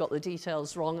 Assume I've got the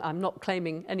details wrong. I'm not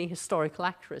claiming any historical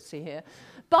accuracy here.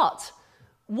 But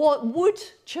would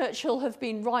Churchill have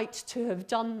been right to have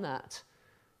done that?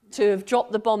 To have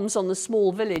dropped the bombs on the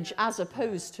small village as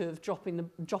opposed to have dropping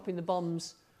the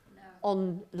bombs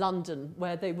on London,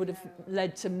 where they would have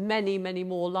led to many, many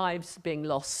more lives being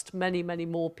lost, many, many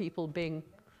more people being...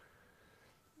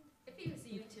 If he was a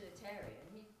utilitarian,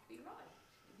 he'd be right.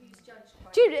 If he's judged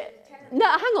by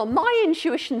Now, hang on, my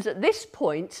intuitions at this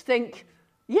point think,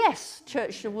 yes,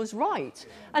 Churchill was right.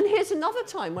 And here's another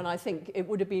time when I think it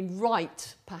would have been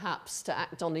right, perhaps, to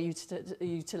act on a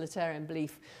utilitarian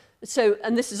belief. So,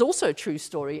 and this is also a true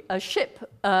story, a ship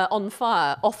on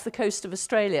fire off the coast of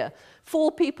Australia,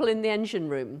 4 people in the engine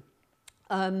room,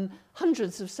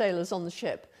 hundreds of sailors on the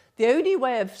ship. The only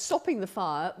way of stopping the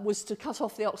fire was to cut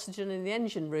off the oxygen in the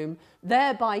engine room,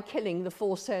 thereby killing the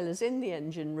 4 sailors in the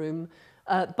engine room,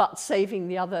 but saving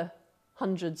the other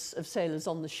hundreds of sailors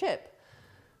on the ship.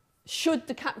 Should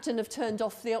the captain have turned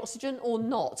off the oxygen or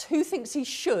not? Who thinks he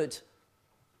should?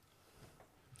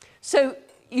 So,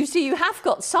 you see, you have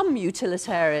got some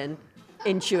utilitarian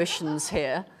intuitions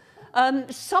here.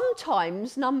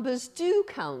 Sometimes numbers do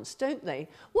count, don't they?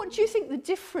 What do you think the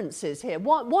difference is here?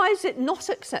 Why is it not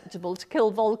acceptable to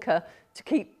kill Volker to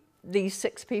keep these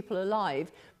 6 people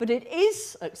alive, but it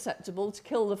is acceptable to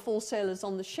kill the 4 sailors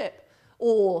on the ship?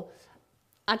 Or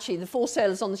actually, the 4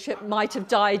 sailors on the ship might have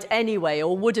died anyway,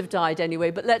 or would have died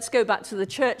anyway, but let's go back to the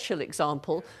Churchill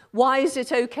example. Why is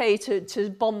it okay to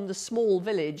bomb the small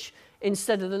village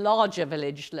instead of the larger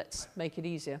village? Let's make it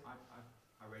easier.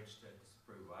 I registered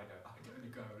disapproval. I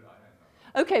don't go. I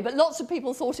don't know. Okay, but lots of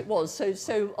people thought it was.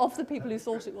 So of the people who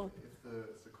thought it was. If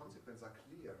the consequences are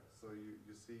clear, so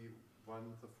you see one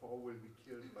of the 4 will be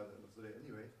killed by the end of the day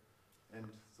anyway, and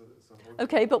so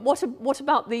okay, but what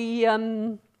about the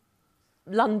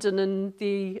London and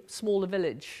the smaller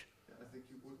village? I think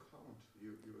you will count.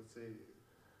 You would say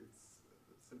it's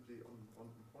simply on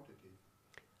quantity.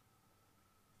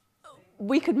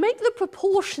 We could make the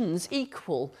proportions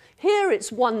equal. Here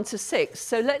it's 1 to 6.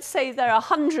 So let's say there are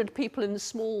 100 people in the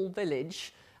small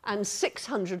village and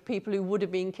 600 people who would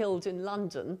have been killed in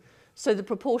London. So the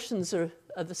proportions are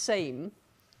the same.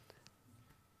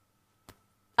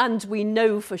 And we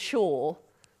know for sure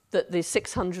that the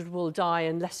 600 will die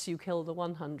unless you kill the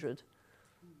 100.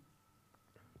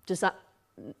 Does that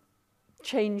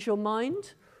change your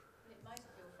mind?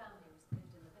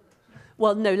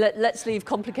 Well, no, let's leave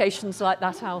complications like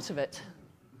that out of it.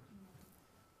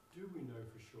 Do we know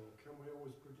for sure. Can we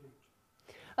always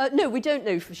predict? No, we don't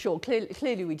know for sure.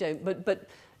 Clearly we don't. But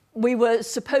we were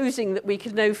supposing that we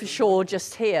could know for sure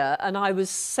just here, and I was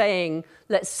saying,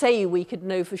 let's say we could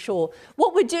know for sure.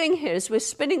 What we're doing here is we're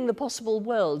spinning the possible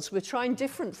worlds. We're trying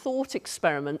different thought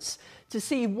experiments to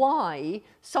see why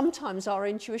sometimes our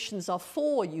intuitions are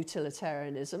for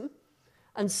utilitarianism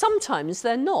and sometimes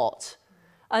they're not.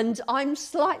 And I'm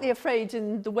slightly afraid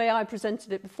in the way I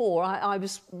presented it before, I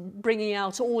was bringing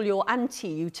out all your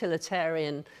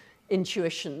anti-utilitarian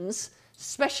intuitions,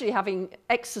 especially having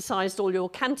exercised all your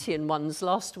Kantian ones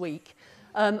last week.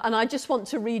 And I just want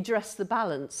to redress the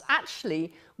balance.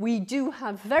 Actually, we do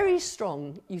have very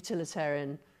strong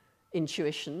utilitarian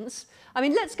intuitions. I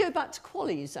mean, let's go back to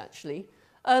Qualies, actually.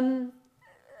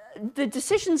 The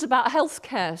decisions about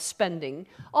healthcare spending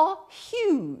are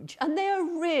huge, and they are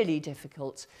really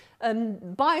difficult.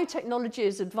 Biotechnology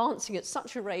is advancing at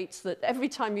such a rate that every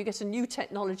time you get a new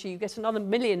technology, you get another 1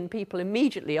 million people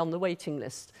immediately on the waiting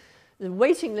list. The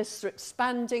waiting lists are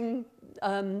expanding,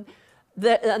 and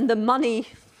the money,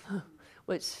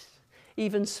 which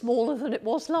even smaller than it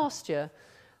was last year.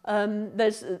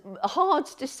 There's hard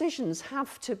decisions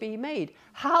have to be made.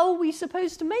 How are we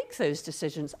supposed to make those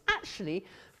decisions? Actually,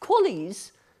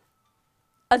 Qualies,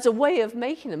 as a way of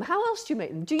making them, how else do you make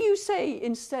them? Do you say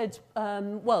instead,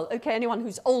 well, okay, anyone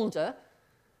who's older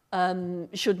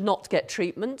should not get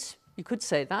treatment? You could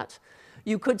say that.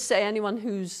 You could say anyone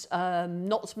who's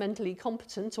not mentally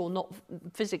competent or not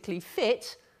physically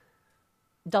fit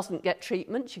doesn't get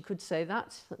treatment. You could say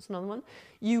that. That's another one.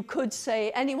 You could say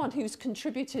anyone who's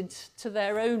contributed to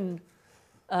their own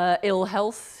ill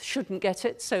health shouldn't get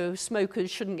it, so smokers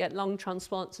shouldn't get lung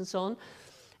transplants and so on.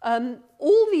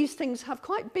 All these things have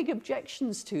quite big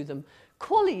objections to them.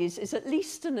 Qualies is at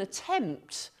least an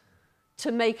attempt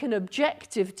to make an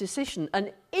objective decision,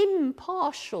 an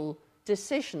impartial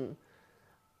decision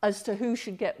as to who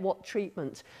should get what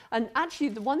treatment. And actually,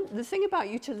 the thing about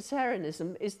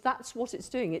utilitarianism is that's what it's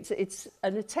doing. It's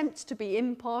an attempt to be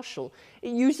impartial.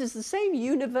 It uses the same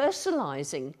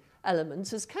universalizing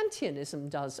elements as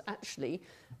Kantianism does, actually.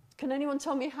 Can anyone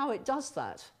tell me how it does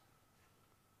that?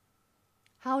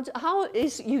 How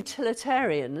is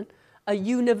utilitarian a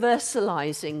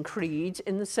universalizing creed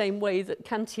in the same way that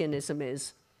Kantianism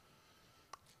is?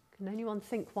 Can anyone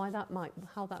think how that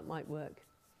might work?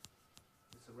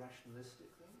 It's a rationalistic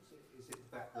thing? Is it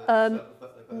the fact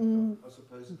that they both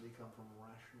supposedly come from a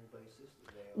rational basis?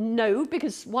 No,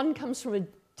 because one comes from a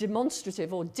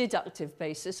demonstrative or deductive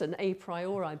basis, an a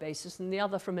priori basis, and the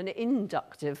other from an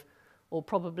inductive or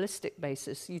probabilistic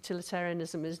basis.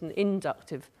 Utilitarianism is an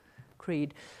inductive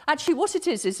creed. Actually, what it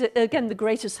is again, the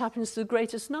greatest happens to the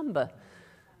greatest number.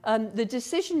 The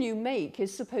decision you make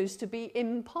is supposed to be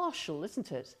impartial,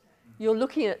 isn't it? You're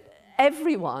looking at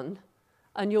everyone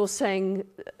and you're saying,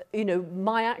 you know,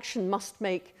 my action must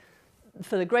make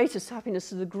for the greatest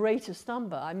happiness of the greatest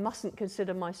number. I mustn't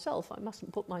consider myself. I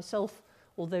mustn't put myself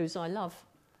or those I love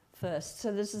first.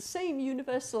 So there's the same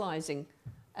universalizing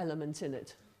element in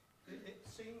it. It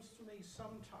seems to me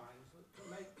sometimes that to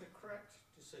make the correct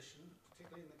decision,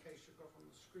 particularly in the case you've got on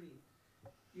the screen,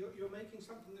 you're making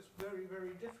something that's very,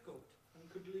 very difficult and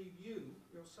could leave you,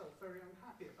 yourself, very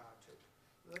unhappy about it.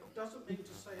 That doesn't mean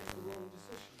to say it's the wrong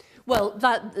decision.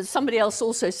 Well, somebody else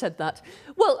also said that.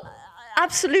 Well,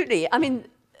 absolutely. I mean,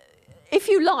 if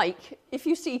you like, if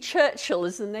you see Churchill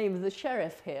as the name of the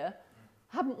sheriff here,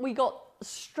 haven't we got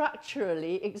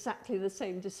structurally exactly the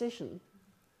same decision?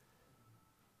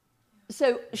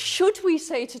 So should we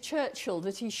say to Churchill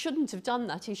that he shouldn't have done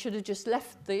that? He should have just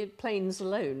left the planes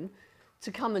alone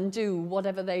to come and do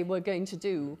whatever they were going to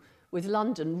do with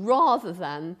London, rather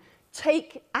than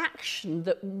take action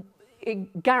that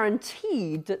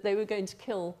guaranteed that they were going to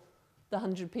kill the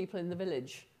 100 people in the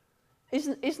village.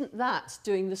 Isn't that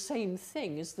doing the same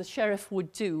thing as the sheriff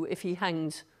would do if he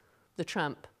hanged the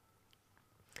tramp?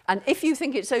 And if you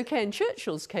think it's okay in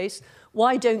Churchill's case,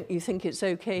 why don't you think it's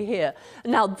okay here?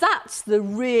 Now, that's the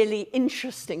really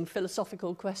interesting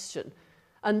philosophical question.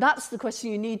 And that's the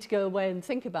question you need to go away and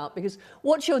think about, because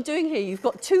what you're doing here, you've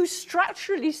got two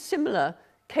structurally similar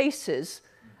cases,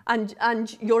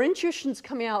 and your intuition's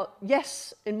coming out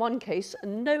yes in one case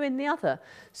and no in the other.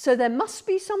 So there must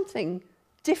be something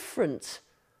different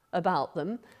about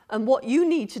them, and what you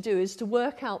need to do is to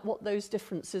work out what those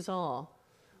differences are,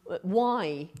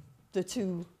 why the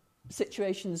two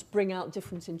situations bring out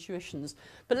different intuitions.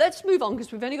 But let's move on,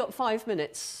 because we've only got 5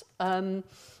 minutes.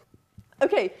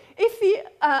 Okay, if the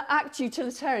act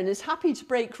utilitarian is happy to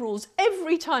break rules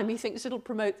every time he thinks it'll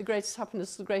promote the greatest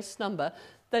happiness of the greatest number,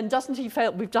 then doesn't he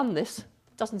fail, we've done this,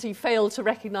 doesn't he fail to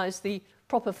recognise the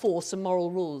proper force and moral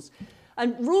rules?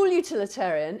 And rule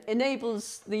utilitarian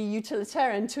enables the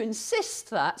utilitarian to insist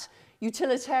that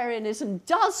utilitarianism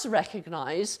does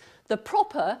recognise the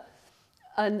proper,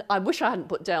 and I wish I hadn't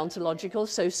put deontological,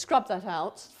 so scrub that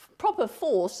out, proper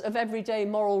force of everyday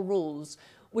moral rules.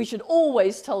 We should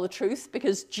always tell the truth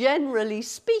because, generally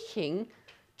speaking,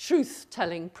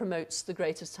 truth-telling promotes the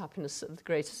greatest happiness of the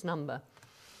greatest number.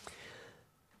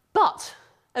 But,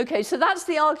 okay, so that's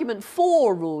the argument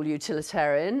for rule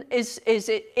utilitarian, is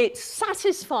it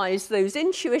satisfies those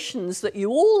intuitions that you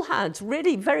all had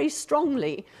really very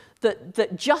strongly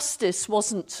that justice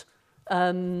wasn't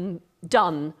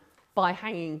done by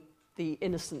hanging the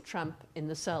innocent tramp in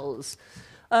the cells.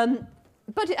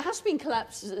 But it has been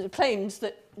claimed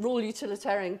that rule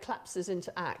utilitarian collapses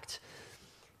into act.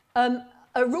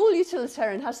 A rule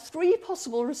utilitarian has three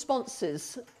possible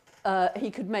responses he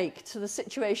could make to the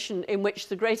situation in which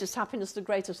the greatest happiness, the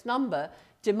greatest number,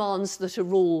 demands that a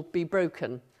rule be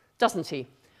broken, doesn't he?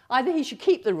 Either he should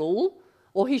keep the rule,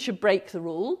 or he should break the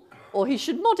rule, or he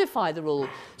should modify the rule.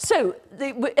 So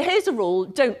here's a rule,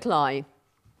 don't lie.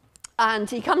 And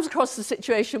he comes across the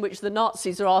situation in which the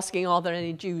Nazis are asking, are there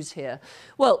any Jews here?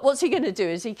 Well, what's he going to do?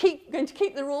 Is he going to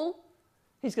keep the rule?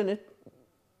 He's going to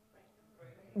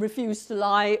refuse to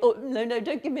lie. Oh, no,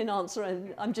 don't give me an answer.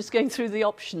 I'm just going through the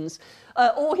options.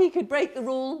 Or he could break the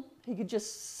rule. He could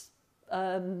just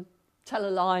tell a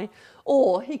lie.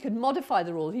 Or he could modify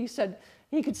the rule. He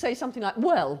could say something like,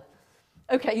 well,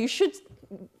 okay, you should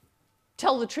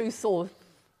tell the truth, or,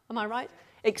 am I right?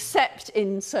 Except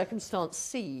in circumstance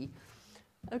C.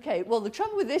 Okay, well, the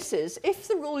trouble with this is, if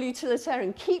the rule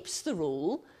utilitarian keeps the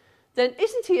rule, then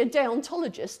isn't he a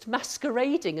deontologist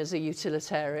masquerading as a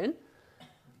utilitarian?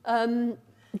 Do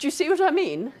you see what I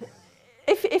mean?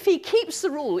 If he keeps the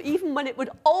rule, even when it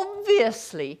would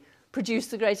obviously produce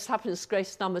the greatest happiness,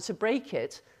 greatest number to break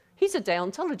it, he's a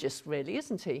deontologist, really,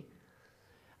 isn't he?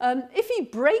 If he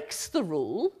breaks the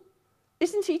rule,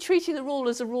 isn't he treating the rule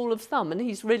as a rule of thumb, and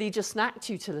he's really just an act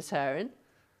utilitarian,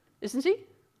 isn't he?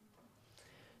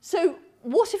 So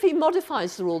what if he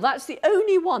modifies the rule? That's the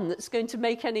only one that's going to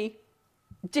make any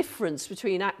difference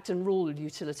between act and rule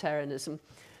utilitarianism.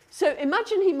 So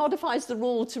imagine he modifies the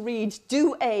rule to read,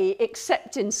 do A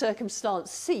except in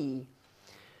circumstance C.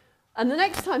 And the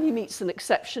next time he meets an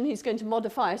exception, he's going to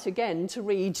modify it again to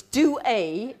read, do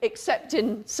A except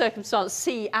in circumstance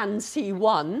C and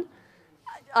C1.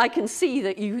 I can see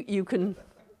that you can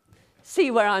see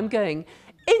where I'm going.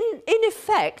 In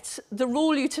effect, the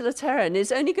rule utilitarian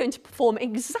is only going to perform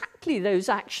exactly those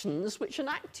actions which an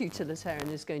act utilitarian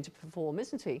is going to perform,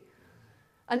 isn't he?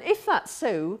 And if that's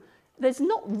so, there's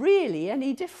not really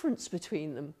any difference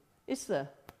between them, is there?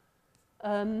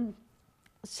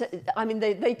 So, I mean,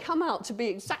 they come out to be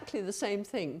exactly the same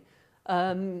thing.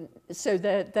 So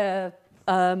they're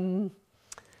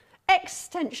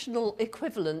extensional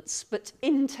equivalents, but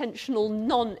intentional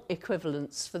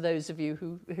non-equivalents, for those of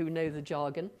you who know the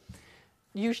jargon.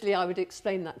 Usually I would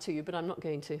explain that to you, but I'm not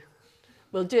going to.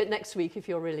 We'll do it next week if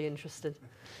you're really interested.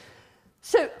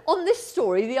 So on this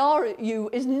story, the RU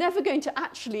is never going to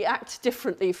actually act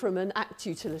differently from an act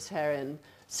utilitarian.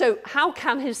 So how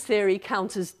can his theory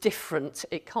count as different?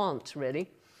 It can't, really.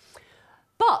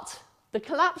 But the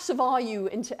collapse of RU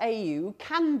into AU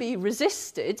can be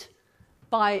resisted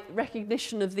by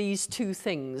recognition of these two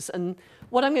things. And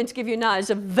what I'm going to give you now is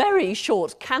a very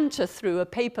short canter through a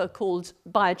paper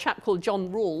by a chap called John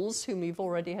Rawls, whom you've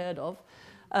already heard of,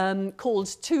 called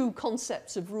Two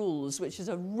Concepts of Rules, which is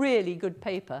a really good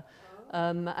paper.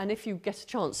 And if you get a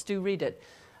chance, do read it.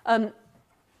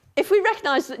 If we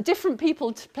recognise that different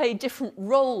people play different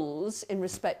roles in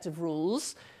respect of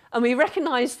rules, and we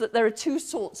recognise that there are two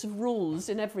sorts of rules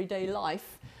in everyday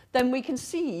life, then we can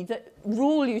see that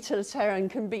rule utilitarian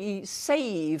can be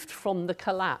saved from the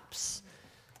collapse.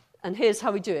 And here's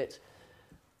how we do it.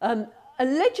 A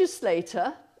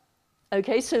legislator,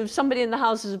 okay, so somebody in the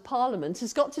Houses of Parliament,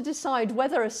 has got to decide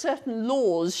whether certain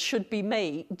laws should be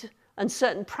made and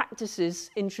certain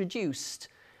practices introduced,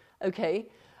 okay?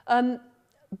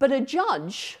 But a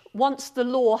judge, once the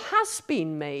law has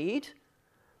been made,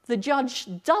 the judge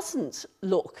doesn't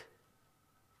look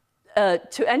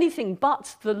to anything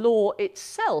but the law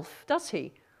itself, does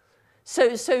he? So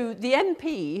the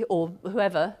MP, or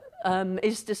whoever,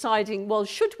 is deciding, well,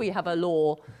 should we have a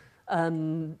law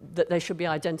that there should be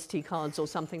identity cards or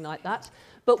something like that?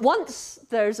 But once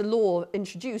there's a law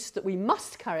introduced that we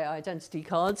must carry identity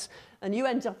cards, and you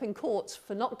end up in court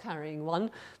for not carrying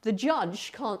one, the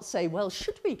judge can't say, well,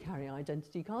 should we carry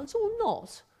identity cards or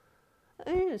not?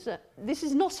 This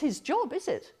is not his job, is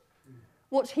it?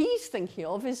 What he's thinking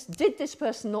of is, did this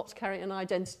person not carry an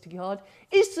identity card?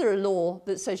 Is there a law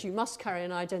that says you must carry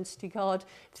an identity card?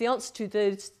 If the answer to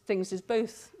those things is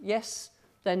both yes,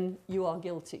 then you are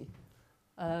guilty.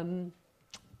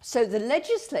 So the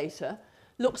legislator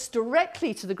looks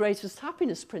directly to the greatest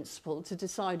happiness principle to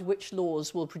decide which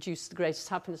laws will produce the greatest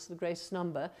happiness, the greatest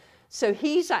number. So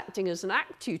he's acting as an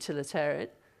act utilitarian.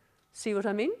 See what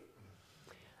I mean?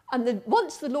 And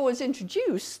once the law is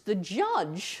introduced, the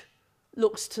judge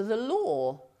looks to the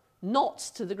law, not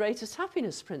to the greatest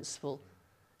happiness principle.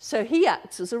 So he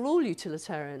acts as a rule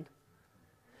utilitarian.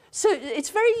 So it's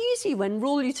very easy when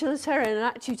rule utilitarian and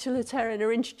act utilitarian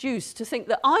are introduced to think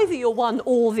that either you're one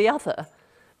or the other.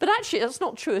 But actually, that's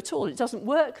not true at all. It doesn't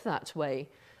work that way.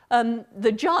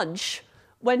 The judge,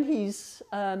 when he's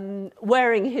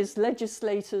wearing his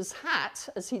legislator's hat,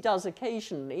 as he does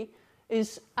occasionally,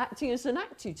 is acting as an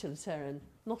act utilitarian,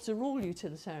 not a rule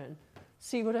utilitarian.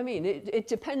 See what I mean? It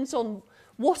depends on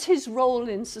what his role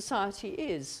in society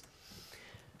is.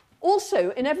 Also,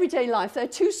 in everyday life, there are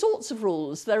two sorts of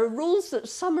rules. There are rules that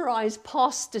summarize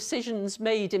past decisions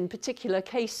made in particular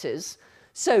cases.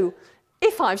 So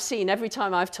if I've seen every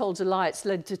time I've told a lie it's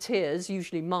led to tears,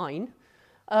 usually mine,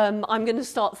 I'm going to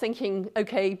start thinking,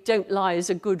 okay, don't lie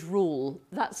is a good rule.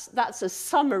 That's a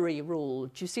summary rule.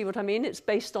 Do you see what I mean? It's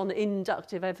based on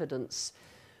inductive evidence.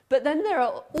 But then there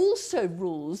are also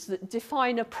rules that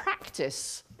define a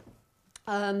practice,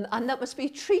 and that must be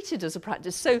treated as a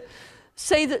practice. So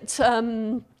say that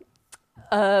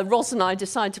Ros and I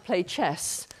decide to play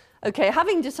chess. Okay,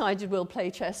 having decided we'll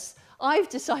play chess, I've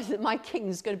decided that my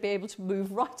king's going to be able to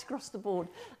move right across the board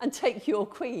and take your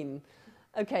queen.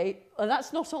 Okay, well,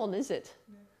 that's not on, is it?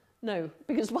 No,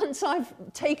 because once I've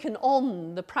taken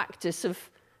on the practice of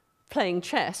playing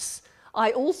chess,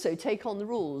 I also take on the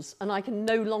rules, and I can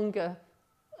no longer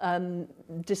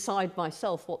decide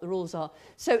myself what the rules are.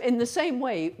 So in the same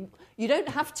way, you don't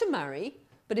have to marry,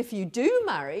 but if you do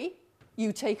marry,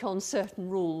 you take on certain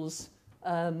rules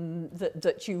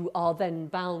that you are then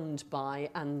bound by,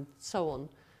 and so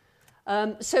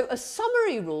on. So a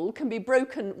summary rule can be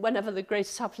broken whenever the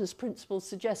greatest happiness principle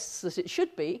suggests that it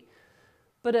should be,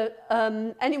 but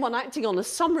anyone acting on a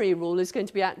summary rule is going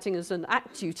to be acting as an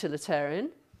act utilitarian.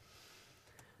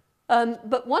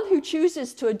 But one who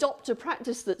chooses to adopt a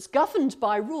practice that's governed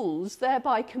by rules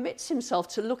thereby commits himself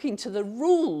to looking to the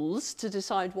rules to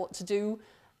decide what to do,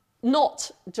 not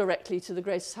directly to the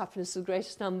greatest happiness, the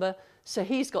greatest number, so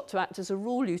he's got to act as a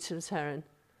rule utilitarian.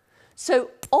 So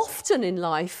often in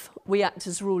life, we act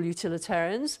as rule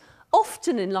utilitarians.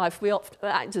 Often in life, we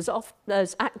act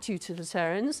as act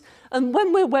utilitarians. And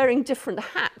when we're wearing different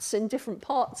hats in different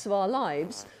parts of our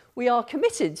lives, we are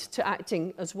committed to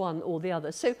acting as one or the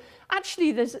other. So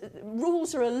actually,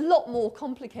 rules are a lot more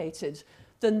complicated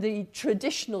than the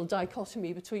traditional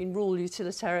dichotomy between rule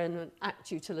utilitarian and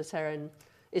act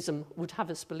utilitarianism would have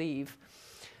us believe.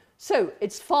 So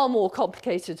it's far more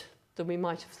complicated than we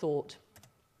might have thought.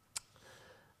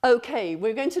 Okay,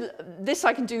 we're going to, this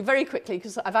I can do very quickly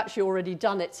because I've actually already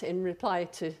done it in reply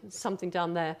to something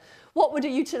down there. What would a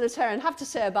utilitarian have to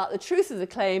say about the truth of the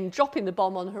claim dropping the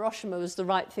bomb on Hiroshima was the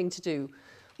right thing to do?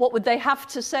 What would they have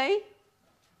to say?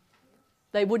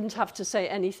 They wouldn't have to say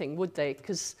anything, would they?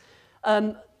 Because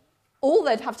all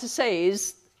they'd have to say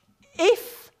is,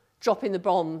 if dropping the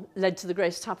bomb led to the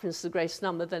greatest happiness, the greatest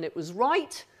number, then it was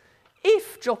right.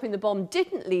 If dropping the bomb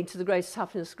didn't lead to the greatest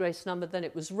happiness, the greatest number, then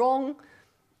it was wrong.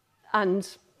 And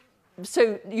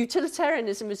so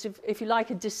utilitarianism is, if you like,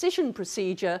 a decision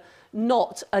procedure,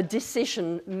 not a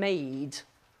decision made.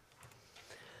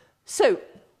 So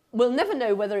we'll never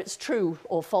know whether it's true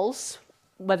or false,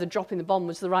 whether dropping the bomb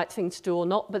was the right thing to do or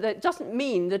not, but that doesn't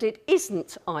mean that it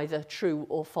isn't either true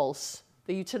or false.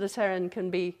 The utilitarian can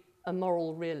be a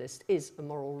moral realist, is a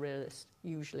moral realist,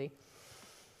 usually.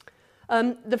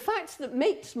 The facts that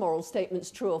makes moral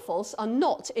statements true or false are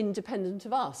not independent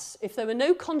of us. If there were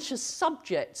no conscious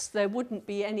subjects, there wouldn't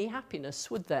be any happiness,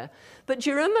 would there? But do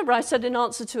you remember I said in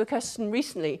answer to a question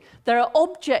recently, there are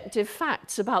objective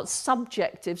facts about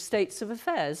subjective states of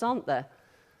affairs, aren't there?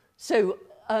 So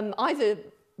either,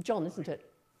 John, isn't it?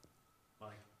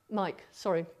 Mike,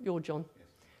 sorry, you're John.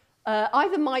 Yes.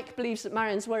 Either Mike believes that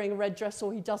Marion's wearing a red dress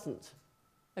or he doesn't,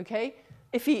 okay?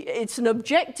 It's an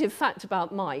objective fact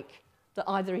about Mike that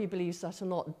either he believes that or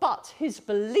not. But his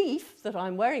belief that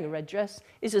I'm wearing a red dress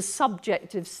is a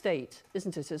subjective state,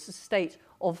 isn't it? It's a state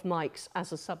of Mike's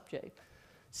as a subject.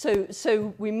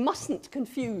 So we mustn't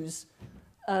confuse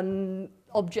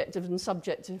objective and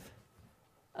subjective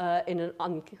in an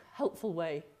unhelpful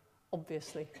way,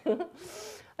 obviously.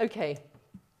 Okay.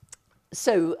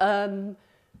 So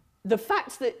the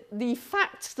facts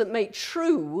that make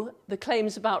true the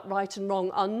claims about right and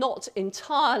wrong are not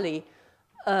entirely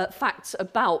facts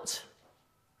about,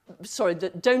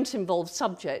 that don't involve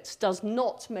subjects, does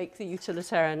not make the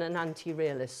utilitarian an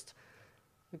anti-realist.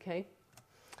 Okay?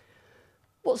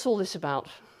 What's all this about?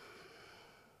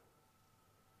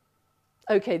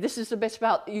 Okay, this is a bit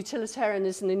about the utilitarian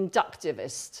as an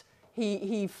inductivist.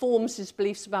 He forms his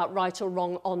beliefs about right or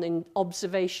wrong on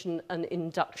observation and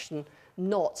induction,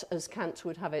 not, as Kant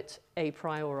would have it, a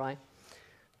priori.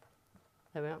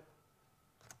 There we are.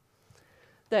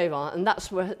 There you are, and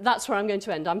that's where I'm going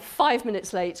to end. I'm 5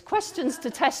 minutes late. Questions to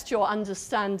test your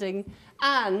understanding,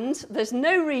 and there's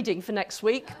no reading for next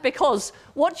week, because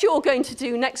what you're going to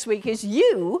do next week is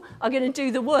you are going to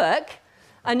do the work,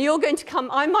 and you're going to come.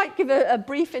 I might give a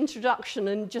brief introduction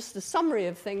and just a summary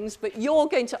of things, but you're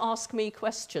going to ask me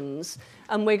questions,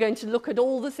 and we're going to look at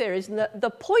all the theories. And the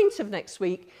point of next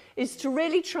week is to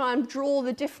really try and draw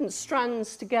the different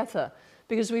strands together,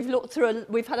 because we've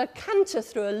had a canter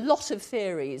through a lot of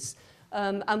theories,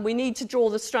 and we need to draw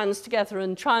the strands together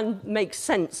and try and make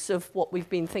sense of what we've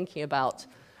been thinking about.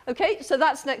 Okay, so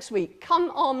that's next week.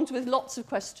 Come armed with lots of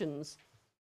questions.